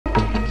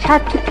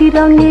সাতটি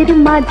রঙের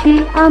মাঝে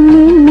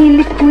আমি নীল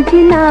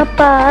খুঁজে না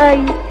পাই,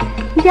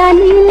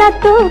 জানি না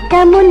তো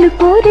কেমন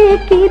করে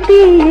কি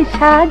দিয়ে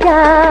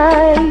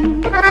সাজাই।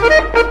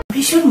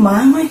 ভীষণ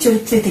মায়াময়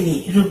চরিত্রে তিনি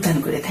রূপদান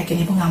করে থাকেন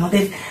এবং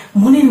আমাদের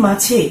মনের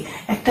মাঝে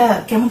একটা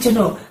কেমন যেন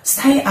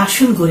স্থায়ী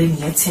আসন গড়ে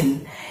নিয়েছেন।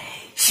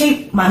 সেই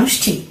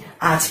মানুষটি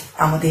আজ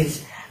আমাদের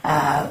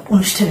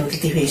অনুষ্ঠানে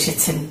অতিথি হয়ে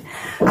এসেছেন।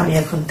 আমি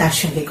এখন তার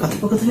সঙ্গে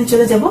কথোপকথনে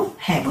চলে যাব।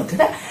 হ্যাঁ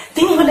বন্ধুরা,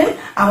 তিনি হলেন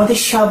আমাদের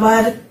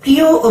সবার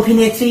প্রিয়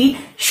অভিনেত্রী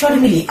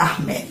শর্মিলী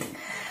আহমেদ।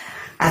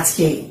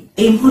 আজকে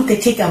এই মুহূর্তে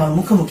ঠিক আমার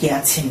মুখোমুখি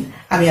আছেন।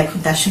 আমি এখন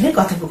তার সঙ্গে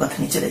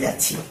কথোপকথনে চলে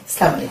যাচ্ছি।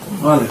 আসসালামু আলাইকুম।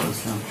 ওয়ালাইকুম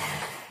আসসালাম।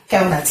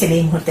 কেমন আছেন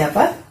এই মুহূর্তে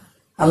আপা?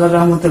 আল্লাহর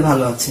রহমতে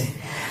ভালো আছে।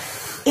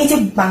 এই যে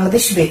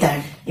বাংলাদেশ বেতার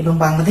এবং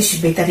বাংলাদেশ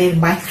বেতারের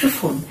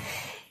মাইক্রোফোন,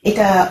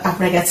 এটা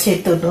আপনার কাছে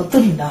তো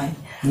নতুন নয়।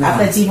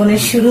 আপনার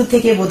জীবনের শুরু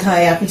থেকে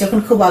বোধহয় আপনি যখন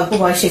খুব অল্প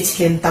বয়সে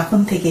ছিলেন তখন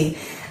থেকে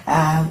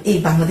এই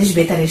বাংলাদেশ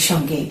বেতারের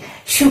সঙ্গে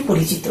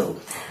সুপরিচিত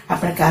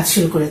আপনার কাজ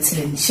শুরু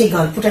করেছিলেন। সেই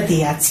গল্পটা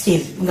দিয়ে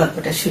আজকের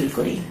গল্পটা শুরু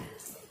করি।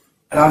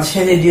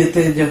 রাজশাহী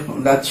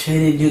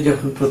রেডিও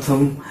যখন প্রথম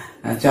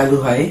চালু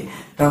হয়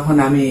তখন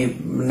আমি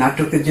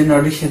নাটকের জন্য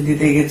অডিশন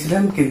দিতে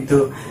গেছিলাম, কিন্তু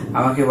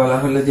আমাকে বলা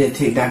হলো যে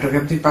ঠিক নাটকে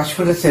আপনি পাশ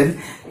করেছেন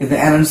কিন্তু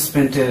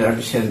অ্যানাউন্সমেন্টের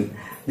অডিশন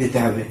দিতে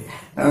হবে।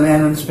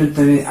 অ্যানাউন্সমেন্ট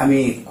আমি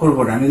করব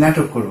না, আমি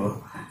নাটক করব।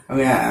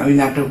 আমি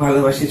নাটক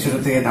ভালোবাসি, ছোট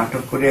থেকে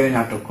নাটক করি, আমি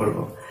নাটক করব।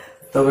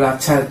 তবে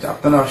আচ্ছা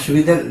আপনারা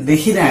অসুবিধা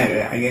দেখি না,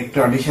 আগে একটু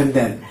অডিশন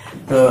দেন।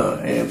 তো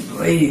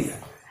এই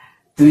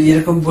তুমি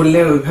যেরকম বললে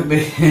ওইভাবে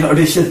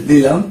অডিশন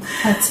দিলাম।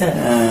 আচ্ছা,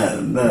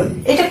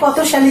 এটা কত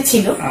সালে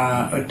ছিল?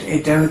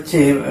 এটা হচ্ছে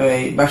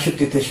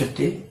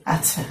 62-63।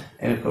 আচ্ছা,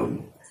 এরকম।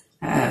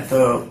 হ্যাঁ, তো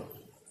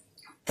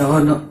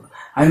তখন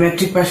আমি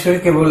ম্যাট্রিক পাস করে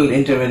কেবল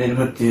ইন্টারমিডিয়েট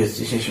ভর্তি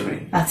হয়েছি সে সময়।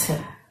 আচ্ছা,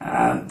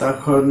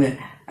 তখন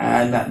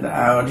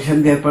অডিশন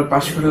দেওয়ার পর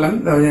পাস করলাম।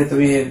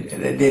 তুমি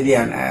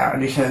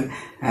অডিশন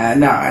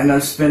না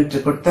অ্যানাউন্সমেন্ট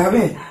করতে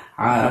হবে,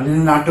 আর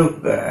নাটক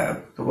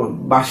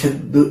বাসের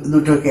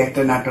দুটোকে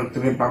একটা নাটক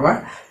তুমি পাবা,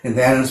 কিন্তু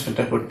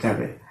অ্যানাউন্সমেন্টটা করতে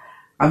হবে।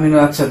 আমি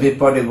আচ্ছা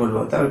পরে বলবো।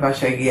 তারপর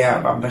বাসায় গিয়ে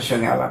আব্বার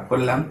সঙ্গে আলাপ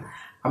করলাম।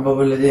 আব্বা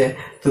বললো যে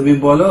তুমি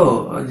বলো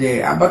যে,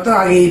 আব্বা তো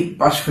আগেই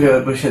পাশ করে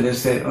বসে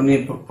দিয়েছে, উনি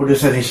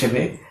প্রডিউসার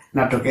হিসেবে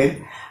নাটকের।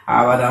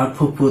 আবার আমার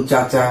ফুফু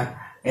চাচা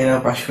এরাও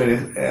পাশ করে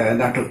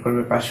নাটক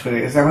করবে, পাশ করে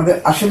গেছে। আমাদের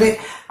আসলে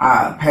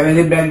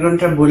ফ্যামিলি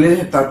ব্যাকগ্রাউন্ডটা বলে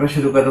তারপরে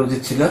শুরু করা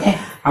উচিত ছিল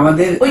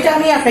আমাদের। ওইটা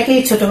আমি আপনাকে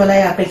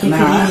ছোটবেলায় আপনাকে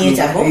নিয়ে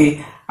যাব।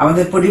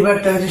 আমাদের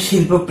পরিবারটা হচ্ছে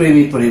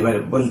শিল্পপ্রেমী পরিবার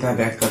বলতে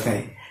হবে এক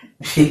কথায়।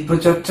 শিল্প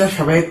চর্চা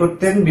সবাই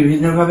করতেন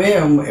বিভিন্ন ভাবে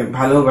এবং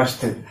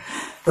ভালোবাসতেন।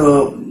 তো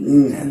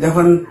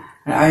যখন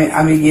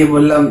আমি গিয়ে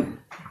বললাম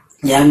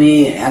যে আমি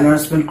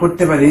অ্যানাউন্সমেন্ট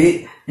করতে পারি,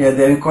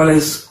 আমি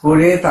কলেজ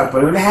করে,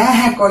 তারপরে বলে হ্যাঁ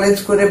হ্যাঁ কলেজ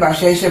করে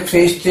বাসায় এসে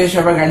ফ্রেশ ট্রেশ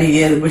আবার গাড়ি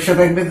গিয়ে বসে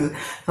থাকবে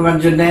তোমার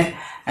জন্য।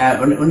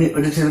 উনি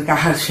ওটা ছিলেন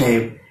কাহার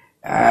সাহেব,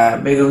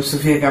 বেগম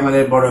সুফিয়া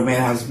কামালের বড়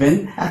মেয়ের হাজবেন্ড।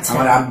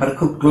 আমার আব্বার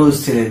খুব ক্লোজ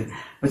ছিলেন।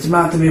 বলছি মা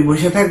তুমি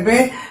বসে থাকবে,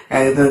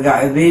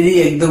 রেডি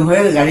একদম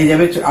হয়ে গাড়ি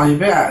যাবে,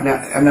 আসবে,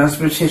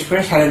 অ্যানাউন্সমেন্ট শেষ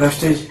করে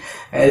 10:30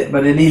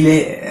 মানে রিলে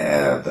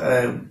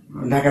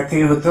ঢাকা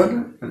থেকে হতো,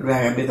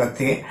 বেতার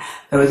থেকে।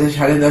 তারপরে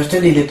 10:30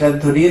 রিলেটা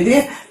ধরিয়ে দিয়ে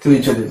তুমি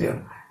চলে যাও।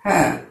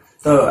 হ্যাঁ,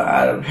 তো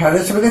আর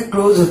 10:30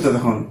 ক্লোজ হতো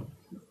তখন।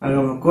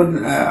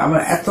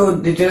 আমার এত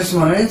ডিটেলস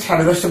মনে হয়,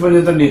 10:30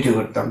 পর্যন্ত ডিউটি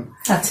করতাম।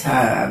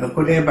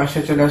 করে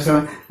বাসায় চলে আসতাম।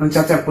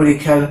 চাচা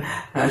পরীক্ষার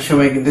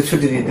সময় কিন্তু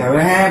ছুটি দিতে হবে।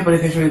 হ্যাঁ,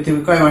 পরীক্ষার সময় তুমি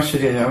কয় মাস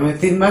ছুটি যাবে?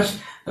 3 মাস।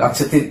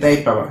 আচ্ছা, 3টাই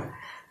পাবা।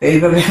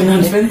 এইভাবে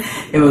অ্যানাউন্সমেন্ট।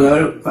 এবং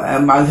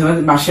মাঝে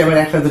মাঝে মাসে আবার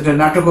 1-2টা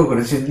নাটকও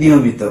করেছে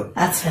নিয়মিত।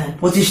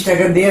 25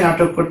 টাকা দিয়ে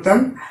নাটক করতাম,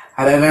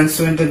 আর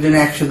অ্যানাউন্সমেন্টের জন্য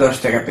 110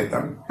 টাকা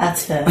পেতাম।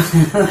 আচ্ছা,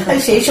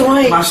 সেই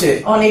সময় মাসে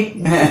অনেক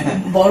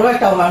বড়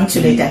একটা অ্যামাউন্ট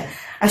ছিল এটা।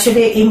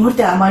 আসলে এই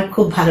মুহূর্তে আমার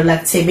খুব ভালো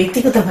লাগছে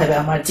ব্যক্তিগতভাবে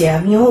আমার, যে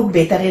আমিও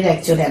বেতারের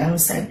একজন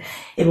অ্যানাউন্সার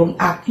এবং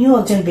আপনিও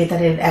একজন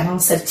বেতারের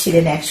অ্যানাউন্সার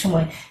ছিলেন এক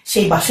সময়।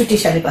 সেই 62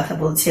 সালের কথা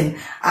বলছেন।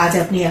 আজ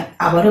আপনি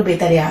আবারও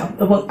বেতারে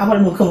এবং আমার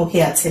মুখোমুখি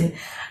আছেন,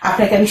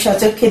 আপনাকে আমি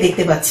সচক্ষে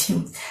দেখতে পাচ্ছি।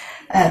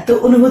 তো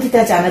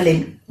অনুভূতিটা জানালেন,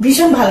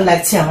 ভীষণ ভালো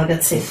লাগছে আমার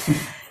কাছে।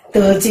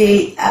 তো যে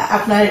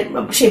আপনার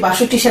সেই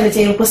 62 সালে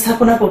যে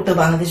উপস্থাপনা করতো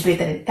বাংলাদেশ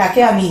বেতারে, তাকে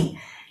আমি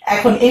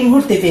এখন এই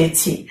মুহূর্তে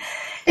পেয়েছি,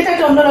 এটা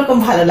একটা অন্যরকম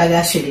ভালো লাগে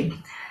আসলে।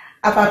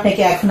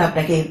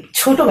 আপনাকে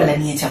ছোটবেলা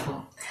নিয়ে যাব।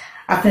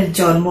 আপনার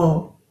জন্ম,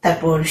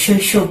 তারপর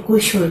শৈশব,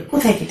 কৈশোর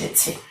কোথায়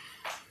কেটেছে?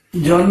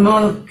 জন্ম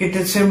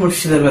কেটেছে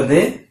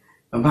মুর্শিদাবাদে,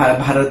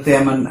 ভারতে।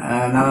 আমার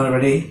নানার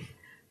বাড়ি,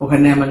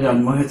 ওখানে আমার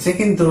জন্ম হয়েছে,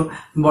 কিন্তু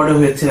বড়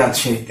হয়েছে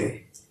রাজশাহীতে।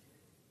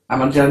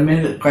 আমার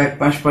জন্মের কয়েক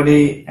মাস পরে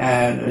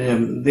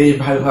দেশ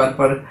ভাগ হওয়ার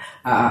পর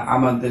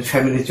আমাদের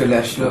ফ্যামিলি চলে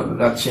আসলো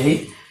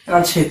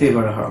রাজশাহীতে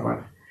বড় হওয়া আমার।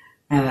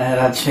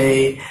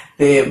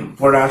 রাজশাহীতে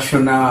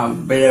পড়াশোনা,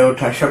 বেড়ে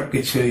ওঠা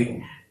সবকিছুই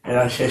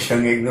রাজশাহীর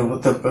সঙ্গে একদম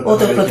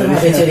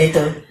ওতপ্রোতভাবে জড়িত।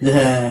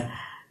 হ্যাঁ,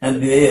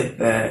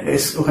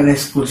 ওখানে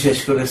স্কুল শেষ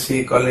করেছি,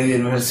 কলেজ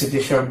ইউনিভার্সিটি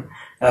সব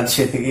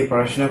রাজশাহী থেকে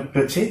পড়াশোনা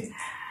করেছি।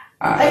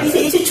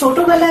 এই যে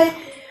ছোটবেলায়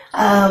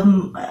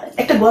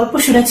একটা গল্প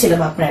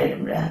শুনেছিলাম আপনার,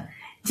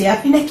 যে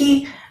আপনি নাকি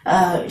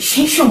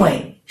সেই সময়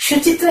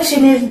সুচিত্রা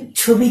সেনের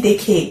ছবি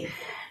দেখে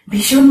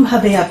ভীষণ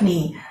ভাবে আপনি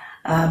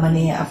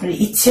মানে আপনার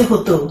ইচ্ছে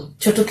হতো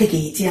ছোট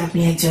থেকেই যে আপনি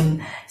একজন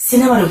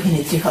সিনেমার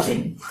অভিনেত্রী হবেন,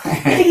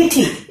 এটা কি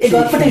ঠিক? এই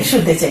গল্পটা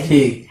শুনতে চাই।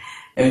 ঠিক,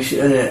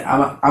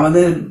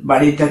 আমাদের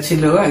বাড়িটা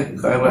ছিল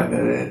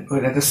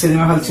একটা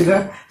সিনেমা হল ছিল,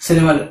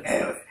 সিনেমার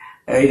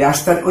এই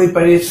রাস্তার ওই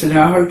পারে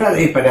সিনেমা হলটা,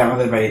 এই পারে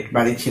আমাদের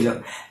বাড়ি ছিল,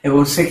 এবং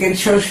সেকেন্ড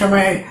শোর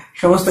সময়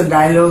সমস্ত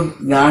ডায়লগ,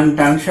 গান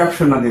টান সব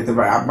শোনা যেত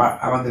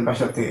আমাদের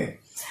বাসা থেকে।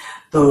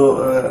 তো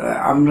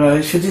আমরা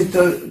সুচিত্র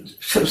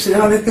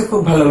সিনেমা দেখতে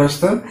খুব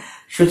ভালোবাসতাম।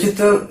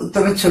 সুচিত্র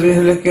উত্তমের ছবি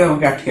হলে কেউ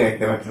আমাকে আটকে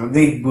রাখতে পারত না,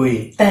 দেখবই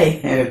তাই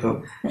এরকম।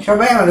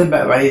 সবাই আমাদের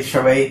বাড়ির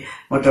সবাই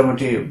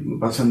মোটামুটি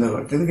পছন্দ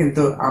করতেন,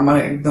 কিন্তু আমার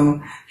একদম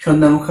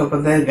সন্ধ্যা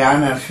মুখোপাধ্যায়ের গান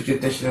আর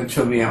সুচিত্রা সেনের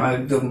ছবি আমার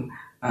একদম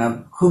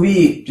খুবই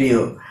প্রিয়।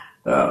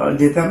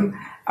 যেতাম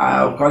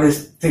কলেজ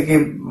থেকে,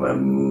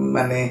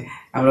 মানে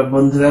আমরা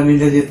বন্ধুরা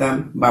মিলে যেতাম,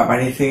 বা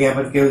বাড়ি থেকে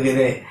আবার কেউ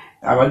গেলে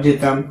আবার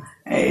যেতাম,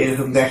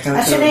 এরকম দেখা।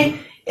 আসলে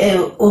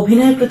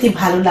অভিনয়ের প্রতি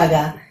ভালো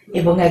লাগা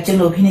এবং একজন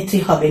অভিনেত্রী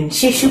হবেন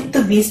সেই সুপ্ত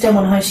বীজটা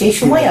মনে হয় সেই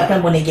সময়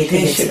আপনার মনে গেঁথে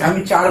গেছে। আমি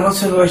 4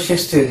 বছর বয়সে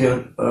স্টেজে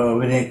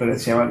অভিনয়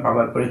করেছি আমার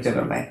বাবার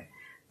পরিচালনায়।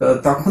 তো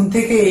তখন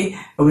থেকেই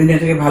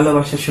অভিনয়টাকে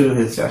ভালোবাসা শুরু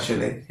হয়েছে।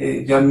 আসলে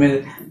জন্মের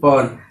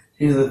পর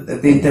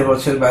 3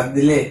 বছর বাদ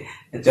দিলে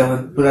যখন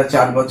পুরা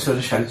 4 বছর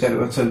 4.5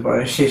 বছর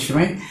বয়স, সেই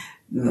সময়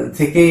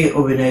থেকেই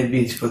অভিনয়ের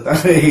বীজ পোতা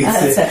হয়ে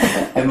গেছে।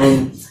 এবং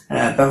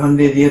তখন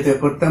রেডিওতে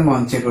করতাম,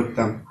 মঞ্চে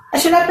করতাম।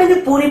 আসলে আপনাদের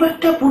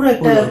পরিবারটা পুরো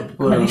একটা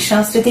মানে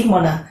সাংস্কৃতিক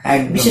মনা,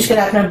 বিশেষ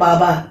করে আপনার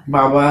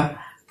বাবা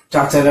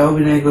চাচারা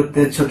অভিনয়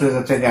করতেন, ছোট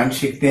চাচা গান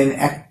শিখতেন,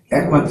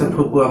 একমাত্র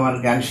ফুপু আমার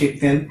গান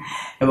শিখতেন,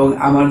 এবং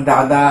আমার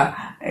দাদা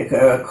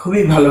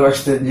খুবই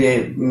ভালোবাসতেন যে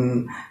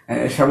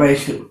সবাই।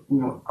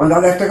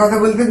 দাদা একটা কথা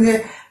বলতেন যে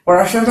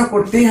পড়াশোনাটা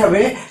করতেই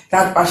হবে,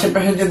 তার পাশে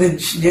পাশে যদি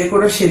যে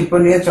কোনো শিল্প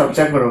নিয়ে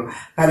চর্চা করো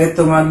তাহলে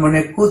তোমার মনে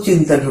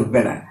কুচিন্তা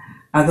ঢুকবে না,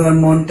 আর তোমার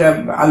মনটা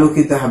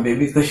আলোকিত হবে,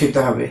 বিকশিত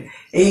হবে।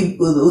 এই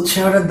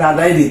উৎসাহটা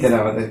দাদাই দিতেন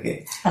আমাদেরকে,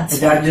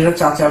 যার জন্য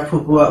চাচা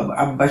ফুপু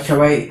আব্বা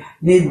সবাই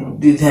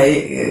নির্দ্বিধায়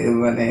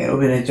মানে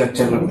অভিনয়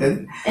চর্চা করতেন।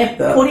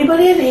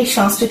 পরিবারের এই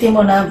সংস্কৃতি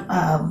মনা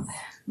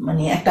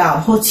মানে একটা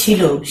আহ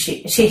ছিল,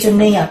 সেই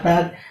জন্যই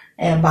আপনার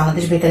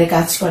বাংলাদেশ বেতারে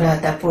কাজ করা,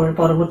 তারপর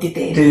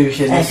পরবর্তীতে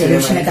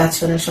টেলিভিশনে কাজ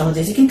করা সহজ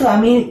হয়েছে। কিন্তু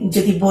আমি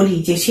যদি বলি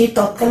যে সেই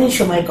তৎকালীন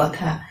সময়ের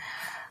কথা,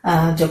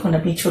 যখন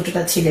আপনি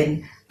ছোটটা ছিলেন,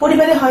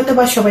 পরিবারে হয়তো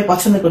বা সবাই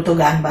পছন্দ করতো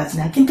গান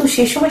বাজনা, কিন্তু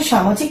সেই সময়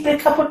সামাজিক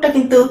প্রেক্ষাপটটা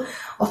কিন্তু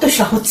অত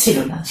সহজ ছিল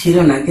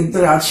না। কিন্তু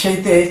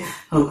রাজশাহীতে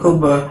খুব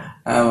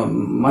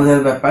মজার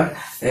ব্যাপার,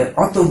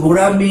 অত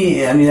গোড়ামি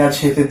আমি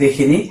রাজশাহীতে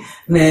দেখিনি।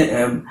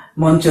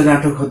 মঞ্চ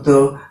নাটক হতো,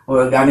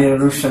 গানের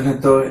অনুষ্ঠান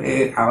হতো।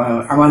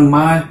 আমার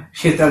মা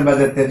সেতার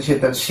বাজাতেন,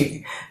 সেতার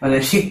মানে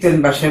শিখতেন,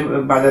 বাসায়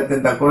বাজাতেন।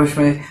 তারপর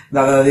সময়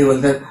দাদা দাদি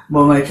বলতেন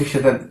বৌমা একটু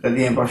সেতারটা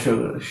নিয়ে বসো,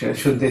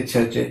 শুনতে ইচ্ছে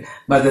হচ্ছে,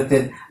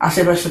 বাজাতেন।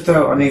 আশেপাশে তো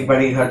অনেক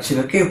বাড়ি ঘর ছিল,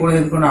 কেউ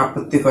কোনোদিন কোনো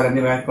আপত্তি করেনি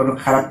বা কোনো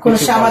খারাপ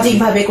সামাজিক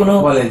ভাবে কোনো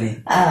বলেনি,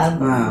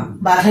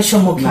 বাধার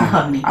সম্মুখীন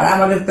হননি। আর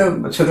আমাদের তো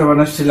ছোট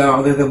মানুষ ছিল,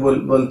 আমাদের তো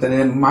বলতেন,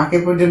 মাকে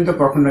পর্যন্ত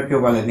কখনো কেউ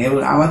বলেনি। এবং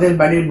আমাদের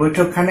বাড়ির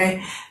বৈঠকখানে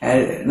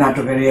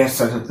নাটকের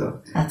রিহার্সাল হতো।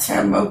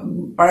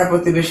 পাড়া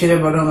প্রতিবেশীরা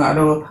বরং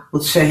আরো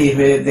উৎসাহী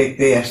হয়ে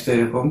দেখতে আসতো।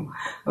 এরকম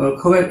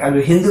খুব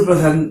হিন্দু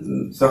প্রধান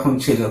তখন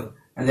ছিল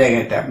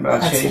জায়গাটা,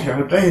 রাজশাহী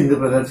শহরটা হিন্দু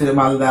প্রধান ছিল।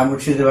 মালদা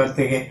মুর্শিদাবাদ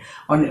থেকে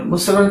অনেক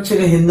মুসলমান ছিল,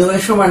 হিন্দু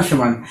সমান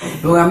সমান।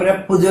 এবং আমরা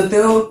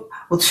পুজোতেও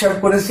উৎসব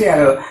করেছি,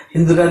 আর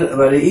হিন্দুরা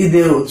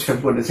ঈদেও উৎসব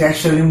করেছি,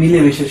 একসঙ্গে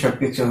মিলেমিশে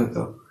সবকিছু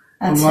হতো।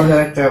 মজার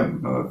একটা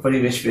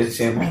পরিবেশ পেয়েছি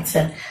আমি।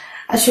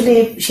 আসলে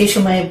সেই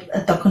সময়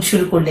তখন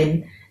শুরু করলেন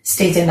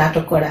স্টেজে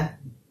নাটক করা,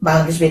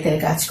 বাংলাদেশ বেতারে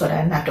কাজ করা,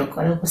 নাটক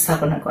করা,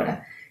 উপস্থাপনা করা।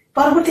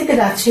 পরবর্তীতে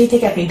রাজশাহী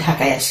থেকে আপনি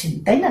ঢাকায় আসেন,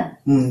 তাই না?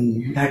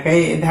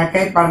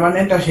 ঢাকায়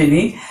পার্মানেন্ট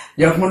আসেনি।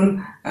 যখন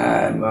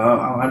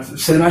আমার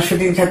সিনেমার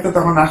শুটিং থাকতো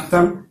তখন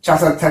আসতাম,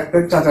 চাচার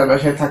থাকতেন, চাচার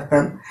বাসায়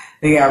থাকতাম,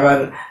 দেখে আবার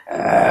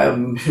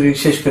শুটিং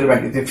শেষ করে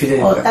বাড়িতে ফিরে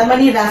যেতাম। তার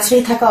মানে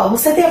রাজশাহী থাকা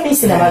অবস্থাতে আপনি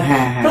সিনেমা,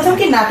 প্রথম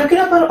কি নাটকের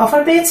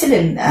অফার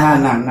পেয়েছিলেন?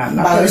 না,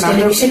 বাংলাদেশ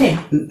টেলিভিশনে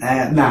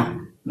না,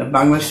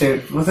 বাংলাদেশের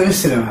প্রথমে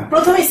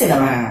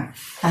সিনেমা।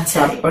 আচ্ছা,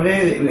 তারপরে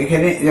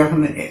এখানে যখন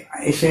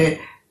এসে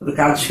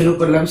কাজ শুরু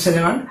করলাম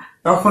সিনেমার,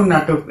 তখন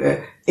নাটক।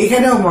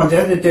 এখানেও মজা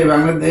যে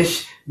বাংলাদেশ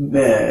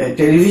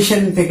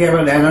টেলিভিশন থেকে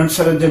আবার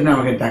অ্যানাউন্সারের জন্য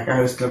আমাকে ডাকা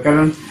হয়েছিল,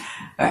 কারণ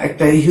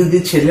একটা ইহুদি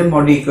ছেলে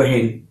মডি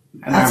কোহেন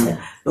নাম,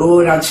 তো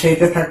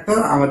রাজশাহীতে থাকতো,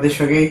 আমাদের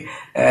সঙ্গে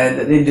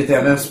রেডিওতে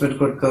অ্যানাউন্সমেন্ট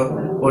করতো,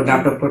 ও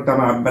নাটক করতো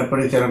আমার আব্বার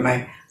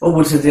পরিচালনায়। ও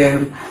বলছে যে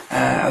এখন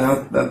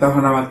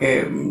তখন আমাকে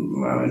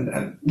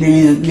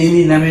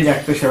লিলি নামে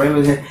ডাকতো সবাই,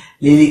 বলছে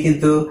লিলি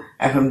কিন্তু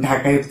এখন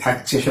ঢাকায়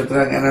থাকছে,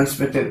 সুতরাং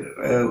অ্যানাউন্সমেন্ট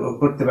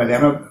করতে পারে।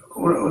 আমরা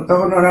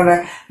তখন ওনারা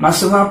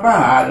মাসুমা আপা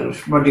আর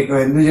মডি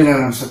কোহেন দুজন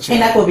অ্যানাউন্সার ছিল।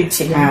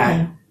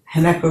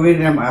 হেনা কবির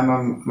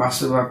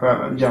মাসুমা আপা,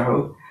 যা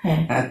হোক,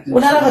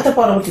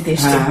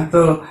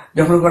 তো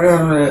যখন করে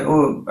ও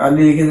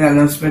কিন্তু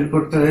অ্যানাউন্সমেন্ট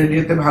করতে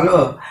রেডিওতে ভালো,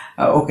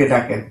 ওকে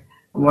ডাকেন।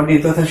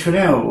 মডির কথা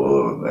শুনে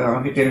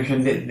আমাকে টেলিভিশন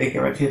ডেকে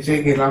পাঠিয়েছে,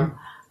 গেলাম।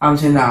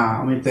 আমি না,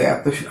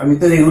 আমি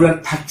তো রেগুলার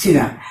থাকছি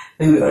না,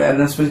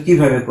 অ্যানাউন্সমেন্ট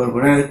কিভাবে করবো,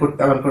 না করতে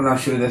আমার কোনো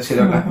অসুবিধা ছিল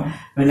না,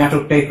 আমি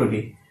নাটকটাই করি।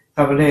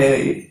 তারপরে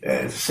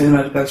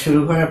সিনেমার কাজ শুরু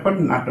করার পর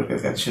নাটকের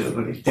কাজ শুরু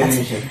করি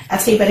টেলিভিশন।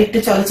 আচ্ছা, এবার একটু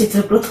চলচ্চিত্র,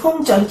 প্রথম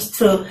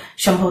চলচ্চিত্র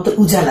সম্ভবত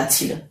উজালা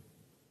ছিল,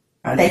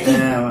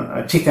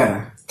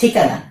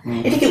 ঠিকানা।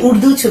 এটা কি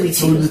উর্দু ছবি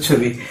ছিল? উর্দু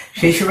ছবি।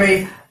 সেই সময়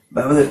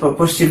আমাদের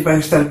পশ্চিম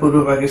পাকিস্তান, পূর্ব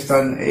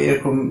পাকিস্তান,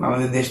 এরকম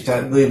আমাদের দেশটা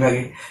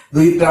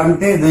দুই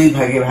প্রান্তে দুই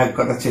ভাগে ভাগ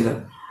কথা ছিল।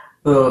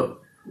 তো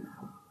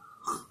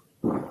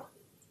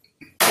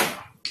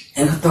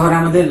তখন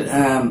আমাদের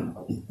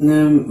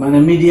মানে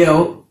মিডিয়াও,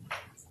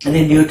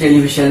 রেডিও,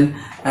 টেলিভিশন,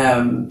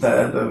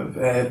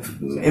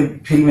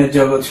 ফিল্মের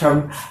জগৎ সব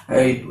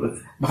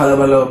ভালো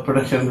ভালো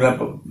প্রোডাকশন গুলা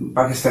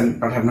পাকিস্তান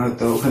পাঠানো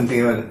হতো, ওখান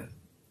থেকে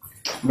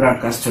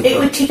ব্রডকাস্ট হতো।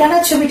 ওই ঠিকানা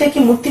ছবিটা কি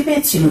মুক্তি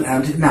পেয়েছিল?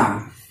 না।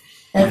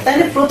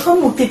 তাহলে প্রথম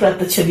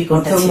মুক্তিপ্রাপ্ত ছবি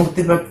কোনটা? প্রথম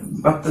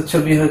মুক্তিপ্রাপ্ত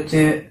ছবি হচ্ছে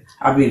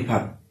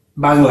আবির্ভাব,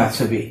 বাংলা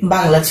ছবি।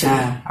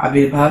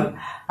 আবির্ভাব।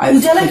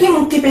 উজালা কি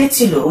মুক্তি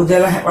পেয়েছিল?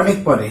 উজালা অনেক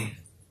পরে,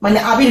 মানে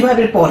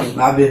আবির্ভাবের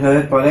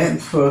পরে।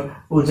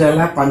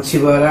 উজালা,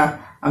 পাঞ্ছিবরা,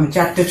 আমি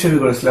 4টে ছবি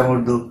করেছিলাম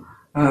উর্দু।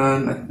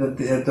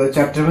 তো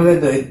 4টের মধ্যে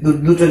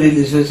দুটো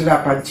রিলিজ হয়েছিল,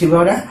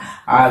 পাঞ্ছিবরা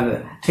আর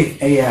ঠিক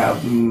এই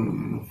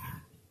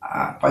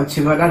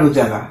পাঞ্ছিবরা আর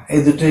উজালা, এই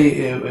দুটোই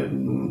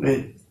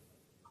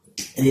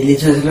রিলিজ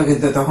হয়েছিল।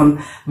 কিন্তু তখন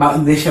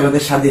দেশ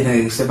আমাদের স্বাধীন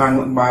হয়ে গেছে,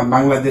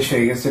 বাংলাদেশ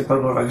হয়ে গেছে,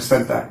 পূর্ব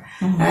পাকিস্তানটা।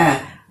 হ্যাঁ,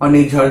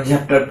 অনেক ঝড়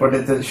ঝাপটার পরে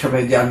তো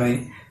সবাই জানোই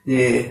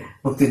যে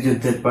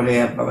মুক্তিযুদ্ধের পরে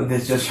আমাদের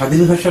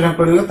স্বাধীন ঘোষণা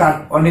করলো, তার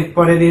অনেক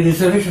পরে রিলিজ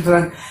হলো,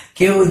 সুতরাং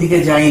কেউ ওদিকে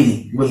যায়নি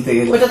বলতে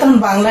গেলে। ওটা তখন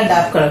বাংলা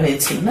ডাব করা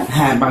হয়েছিল না?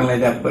 হ্যাঁ, বাংলায়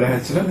ডাব করা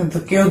হয়েছিল, কিন্তু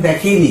কেউ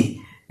দেখেনি।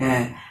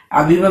 হ্যাঁ,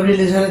 আবির্ভাব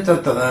রিলিজ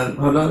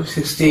হলো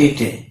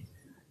 68-এ।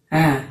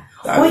 হ্যাঁ,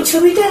 ওই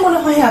ছবিটা মনে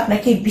হয়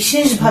আপনাকে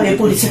বিশেষভাবে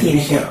পরিচিতি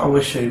এনেছে।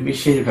 অবশ্যই,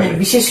 বিশেষভাবে।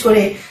 বিশেষ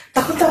করে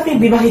তখন তো আপনি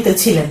বিবাহিত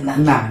ছিলেন না।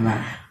 না।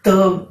 তো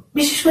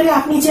বিশেষ করে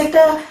আপনি যে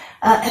একটা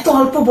এত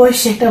অল্প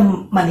বয়সে একটা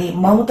মানে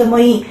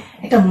মমতাময়ী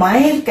একটা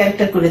মায়ের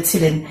ক্যারেক্টার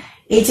করেছিলেন।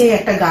 এই যে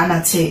একটা গান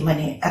আছে,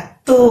 মানে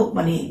এত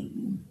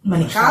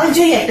মানে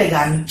কালজয়ী একটা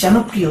গান,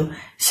 জনপ্রিয়,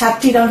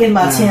 7টি রঙের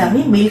মাঝে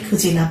আমি মিল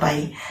খুঁজে না পাই,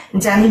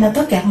 জানি না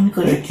তো কেমন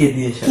করে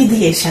কি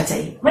দিয়ে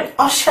সাজাই, মানে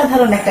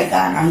অসাধারণ একটা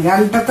গান।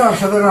 গানটা তো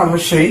অসাধারণ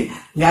অবশ্যই,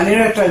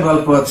 গানেরও একটা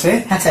গল্প আছে।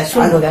 আচ্ছা,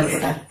 শুনবো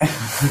গল্পটা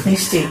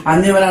নিশ্চয়ই।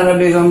 আঞ্জুমান আরা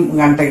বেগম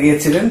গানটা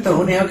গিয়েছিলেন, তো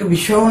উনি আমাকে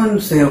ভীষণ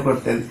স্নেহ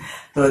করতেন।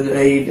 তো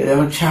এই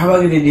যখন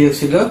শাহবাগ রেডিও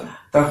ছিল,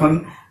 তখন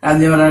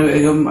আঞ্জুমান আরা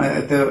বেগম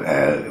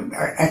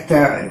একটা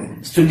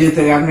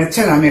স্টুডিওতে গান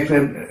গাচ্ছেন, আমি একটা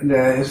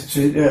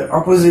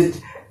অপোজিট,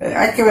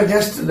 একেবারে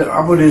জাস্ট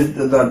অপোজিট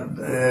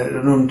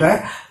রুমটা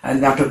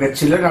নাটকের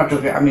ছিল,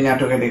 আমি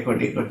নাটকে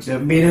রেকর্ডিং করছি,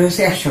 বের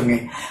হয়েছে একসঙ্গে।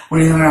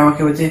 উনি যখন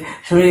আমাকে বলছে,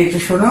 শোনো একটু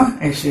শোনো,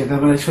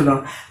 শোনো,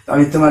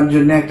 আমি তোমার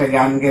জন্য একটা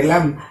গান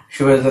গেলাম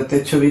সুভাষ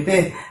দত্তের ছবিতে,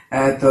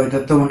 তো এটা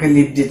তোমাকে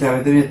লিপ দিতে হবে,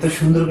 তুমি এত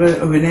সুন্দর করে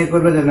অভিনয়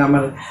করবে যেন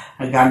আমার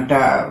গানটা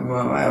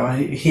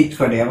হিট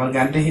করে। আমার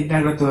গানটা হিট না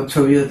করে তোমার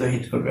ছবিও তো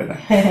হিট করবে না,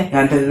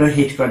 গানটা যেন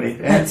হিট করে,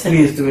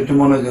 প্লিজ তুমি একটু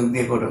মনোযোগ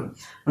দিয়ে করো।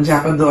 বলছে,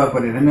 আপনার দোয়া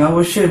করেন। আমি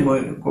অবশ্যই,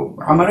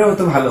 আমারও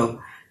তো ভালো,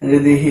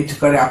 যদি হিট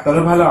করে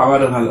আপনারও ভালো,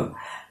 আমারও ভালো,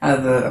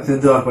 আপনি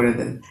দোয়া করে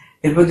দেন।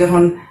 এরপর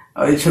যখন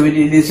ওই ছবিটি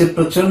রিলিজে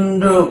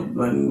প্রচন্ড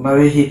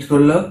ভাবে হিট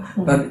করলো,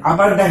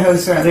 আবার দেখা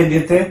হচ্ছে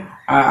রেডিওতে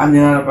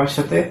আঞ্জনার আপার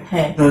সাথে।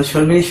 তো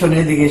শর্মিলী শোনে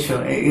দিকে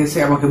গেছে,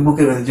 আমাকে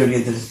বুকের মধ্যে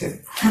জড়িয়ে ধরেছে,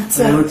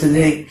 বলছে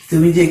যে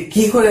তুমি যে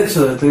কি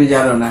করেছো তুমি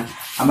জানো না,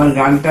 আমার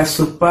গানটা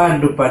সুপার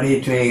ডুপার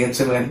হিট হয়ে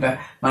গেছে, গানটা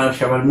মানুষ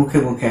সবার মুখে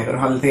মুখে এখন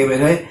হল থেকে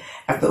বের হয়।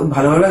 এত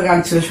ভালো ভালো গান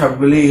ছিল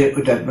সবগুলি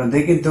ওইটার মধ্যে,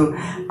 কিন্তু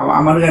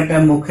আমার গানটা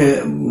মুখে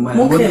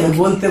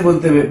বলতে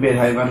বলতে বের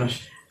হয় মানুষ।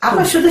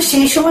 আবার শুধু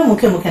সেই সময়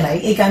মুখে মুখে নাই,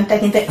 এই গানটা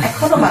কিন্তু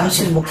এখনো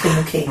মানুষের মুখে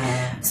মুখে।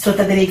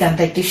 শ্রোতাদের এই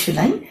গানটা একটু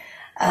শোনাই,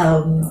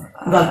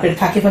 গল্পের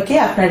ফাঁকে ফাঁকে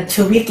আপনার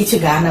ছবির কিছু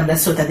গান আমরা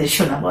শ্রোতাদের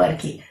শোনাবো আর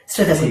কি।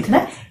 শ্রোতা বলতে না,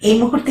 এই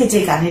মুহূর্তে যে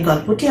গানের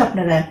গল্পটি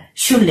আপনারা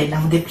শুনলেন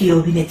আমাদের প্রিয়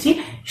অভিনেত্রী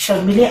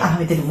শর্মিলী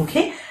আহমেদের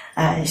মুখে,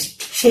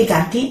 সেই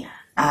গানটি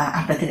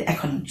আপনাদের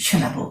এখন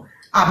শোনাবো।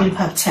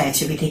 আবির্ভাব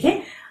ছায়াছবি থেকে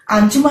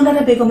আঞ্জুমান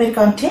আরা বেগমের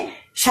কণ্ঠে,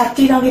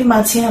 7টি রঙের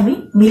মাঝে আমি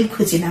মিল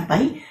খুঁজে না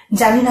পাই,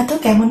 জানি না তো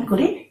কেমন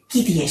করে কি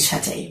দিয়ে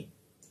সাজাই।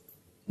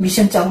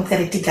 ভীষণ চমৎকার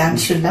একটি গান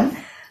শুনলাম,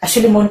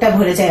 আসলে মনটা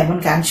ভরে যায় এমন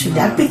গান শুনলে।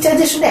 আর পিকচার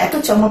শুনে এত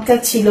চমৎকার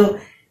ছিল,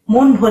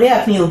 মন ভরে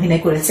আপনি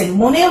অভিনয় করেছেন,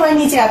 মনে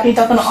হয়নি যে আপনি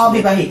তখন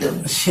অবিবাহিত।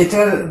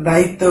 সেটার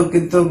দায়িত্ব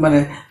কিন্তু মানে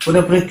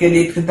পুরোপুরি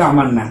ক্রেডিট কিন্তু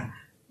আমার না।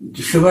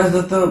 সুভাষ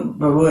দত্ত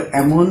বাবু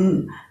এমন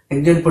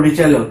একজন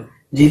পরিচালক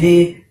যিনি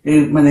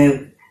মানে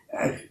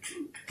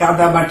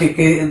কাদা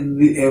মাটিকে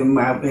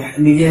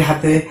নিজের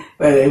হাতে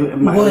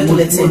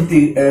মূর্তি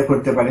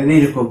করতে পারেন,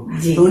 এইরকম।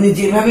 উনি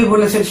যেভাবে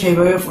বলেছেন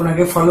সেইভাবে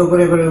ওনাকে ফলো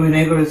করে করে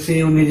অভিনয় করেছে,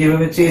 উনি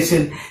যেভাবে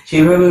চেয়েছেন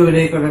সেইভাবে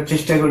অভিনয় করার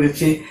চেষ্টা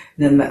করেছে।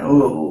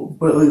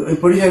 ওই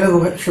পরিচালক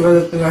সুভাষ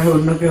দত্ত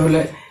অন্য কেউ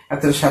হলে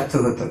এত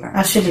সার্থক হতো না।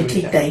 আসলে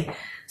ঠিক তাই।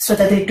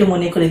 শ্রোতাদের একটু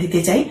মনে করে দিতে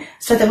চাই,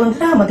 শ্রোতা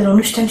বন্ধুরা আমাদের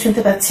অনুষ্ঠান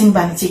শুনতে পাচ্ছেন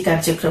বাণিজ্যিক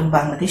কার্যক্রম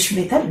বাংলাদেশ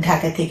বেতার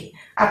ঢাকা থেকে।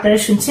 আপনারা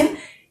শুনছেন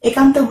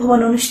একান্ত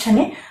ভুবন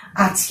অনুষ্ঠানে।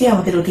 আজকে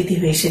আমাদের অতিথি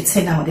হয়ে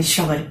এসেছেন আমাদের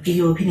সবার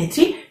প্রিয়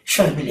অভিনেত্রী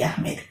শর্মিলী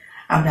আহমেদ।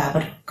 আমরা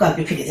আবার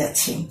গল্পে ফিরে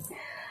যাচ্ছি।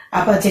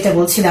 আবার যেটা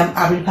বলছিলাম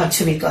আবির্ভাব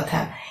ছবির কথা,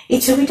 এই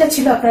ছবিটা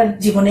ছিল আপনার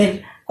জীবনের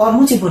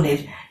কর্মজীবনের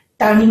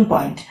টার্নিং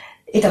পয়েন্ট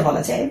এটা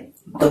বলা যায়।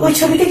 তো ওই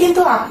ছবিতে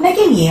কিন্তু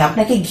আপনাকে নিয়ে,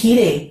 আপনাকে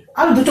ঘিরে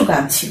আরো দুটো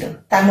গান ছিল।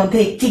 তার মধ্যে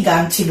একটি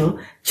গান ছিল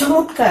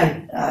চমৎকার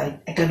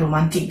একটা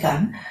রোমান্টিক গান।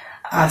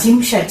 আজিম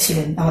স্যার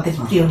ছিলেন আমাদের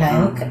প্রিয়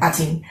নায়ক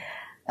আজিম।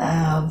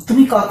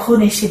 তুমি কখন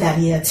এসে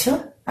দাঁড়িয়ে আছো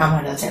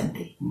আমার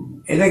অজান্তে।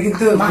 এটা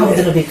কিন্তু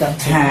মাহমুদুর নবীর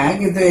কণ্ঠে। হ্যাঁ,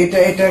 কিন্তু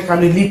এটা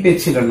কারণ লিপে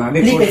ছিল না,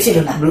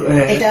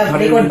 এটা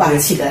রেকর্ড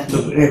বাজছিল।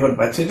 রেকর্ড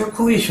বাজছে। এটা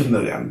খুবই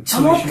সুন্দর গান,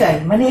 চমৎকার,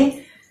 মানে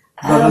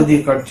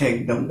দলদির কণ্ঠে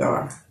একদম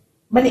গাওয়া।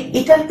 মানে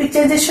এটার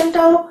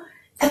পিকচারাইজেশনটাও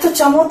এত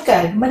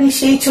চমৎকার। মানে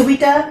সেই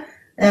ছবিটা,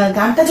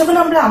 গানটা যখন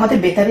আমরা আমাদের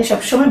বেতারে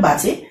সবসময়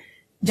বাজে,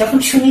 যখন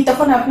শুনি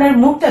তখন আপনার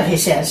মুখটা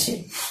ভেসে আসে।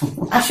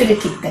 আসলে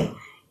ঠিক তাই,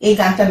 এই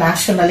গানটা না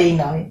শোনালেই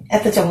নয়,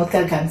 এত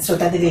চমৎকার গান।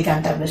 শ্রোতাদের এই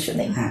গানটা আমরা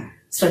শুনি।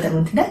 শ্রোতা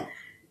বন্ধুরা,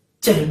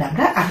 চলুন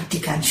আমরা আরেকটি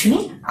গান শুনি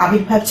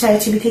আবির্ভাব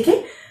ছায়াছবি থেকে,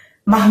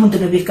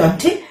 মাহমুদুর নবীর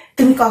কণ্ঠে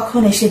তুমি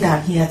কখন এসে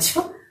দাঁড়িয়ে আছো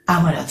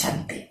আমার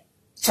অজান্তে।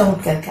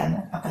 চমৎকার গান,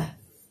 আবার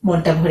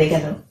মনটা ভরে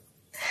গেল।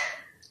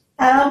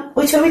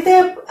 ওই ছবিতে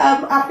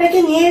আপনাকে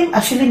নিয়ে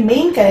আসলে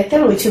মেইন ক্যারেক্টার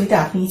ওই ছবিতে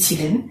আপনিই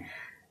ছিলেন।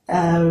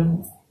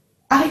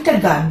 আরেকটা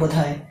গান বোধ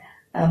হয়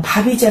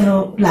ভাবি যেন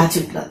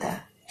লাজুকলতা,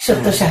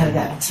 সত্য সাহার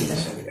গান ছিল।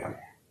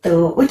 তো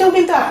ওইটাও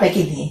কিন্তু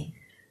আপনাকে নিয়ে।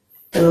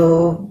 তো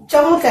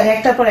চমৎকার,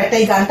 একটার পর একটা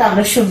এই গানটা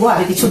আমরা শুনবো,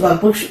 আরো কিছু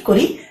গল্প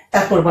করি,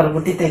 তারপর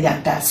পরবর্তীতে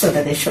গানটা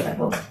শ্রোতাদের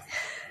শোনাবো।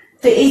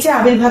 তো এই যে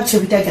আবির্ভাব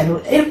ছবিটা গেল,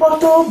 এরপর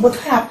তো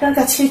বোধহয় আপনার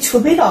কাছে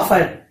ছবির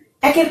অফার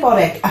একের পর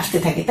এক আসতে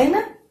থাকে, তাই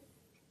না?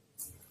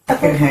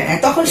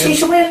 তখন সেই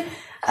সময়ের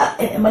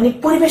মানে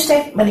পরিবেশটা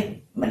মানে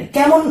মানে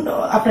কেমন,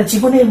 আপনার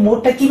জীবনের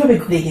মোড়টা কিভাবে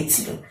ঘুরে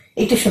গেছিল,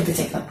 এটা শুনতে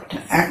চাই গল্পটা।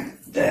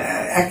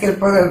 একের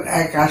পর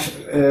এক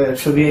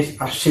ছবি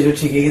আসছিল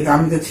ঠিকই, কিন্তু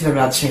আমি তো ছিলাম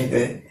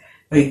রাজশাহীতে।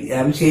 ওই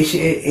আমি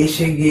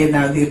এসে গিয়ে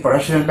না দিয়ে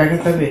পড়াশোনা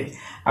দেখাতে হবে,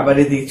 আবার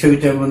এদিকে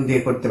ছবিটা মন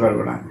দিয়ে করতে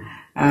পারবো না।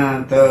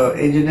 তো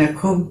এই জন্য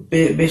খুব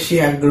বেশি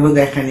আগ্রহ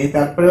দেখানি।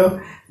 তারপরেও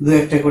দু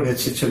একটা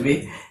করেছি ছবি।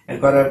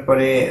 করার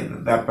পরে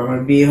তারপর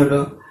আমার বিয়ে হলো।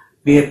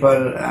 বিয়ের পর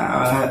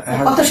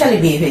কত সালে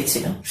বিয়ে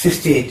হয়েছিল?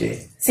 68-এ।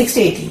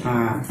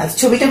 আচ্ছা,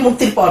 ছবিটা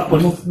মুক্তির পর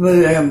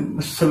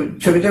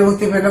ছবিটা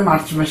মুক্তি পেল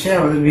মার্চ মাসে,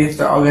 আমাদের বিয়ে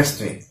হচ্ছে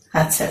অগাস্টে।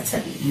 আচ্ছা আচ্ছা।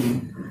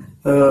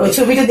 তো ওই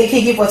ছবিটা দেখে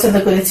কি পছন্দ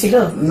করেছিল?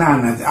 না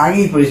না,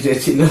 আগেই পরিচয়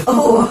ছিল।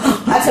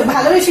 আচ্ছা,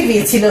 ভালোবেসে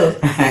বিয়েছিল।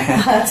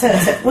 আচ্ছা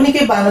আচ্ছা। উনি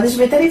কি বাংলাদেশ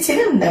বেতারই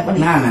ছিলেন?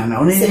 না না না,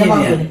 উনি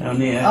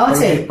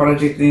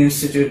পলিটেকনিক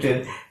ইনস্টিটিউটের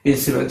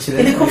প্রিন্সিপাল ছিলেন।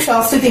 খুব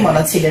সংস্কৃতি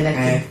মনা ছিলেন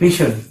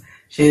ভীষণ।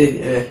 সে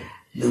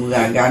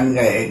গান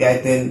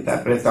গাইতেন,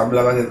 তারপরে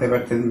তবলা বাজাতে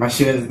পারতেন,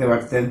 বাঁশি বাজাতে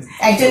পারতেন।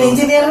 একজন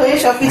ইঞ্জিনিয়ার হয়ে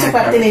সবকিছু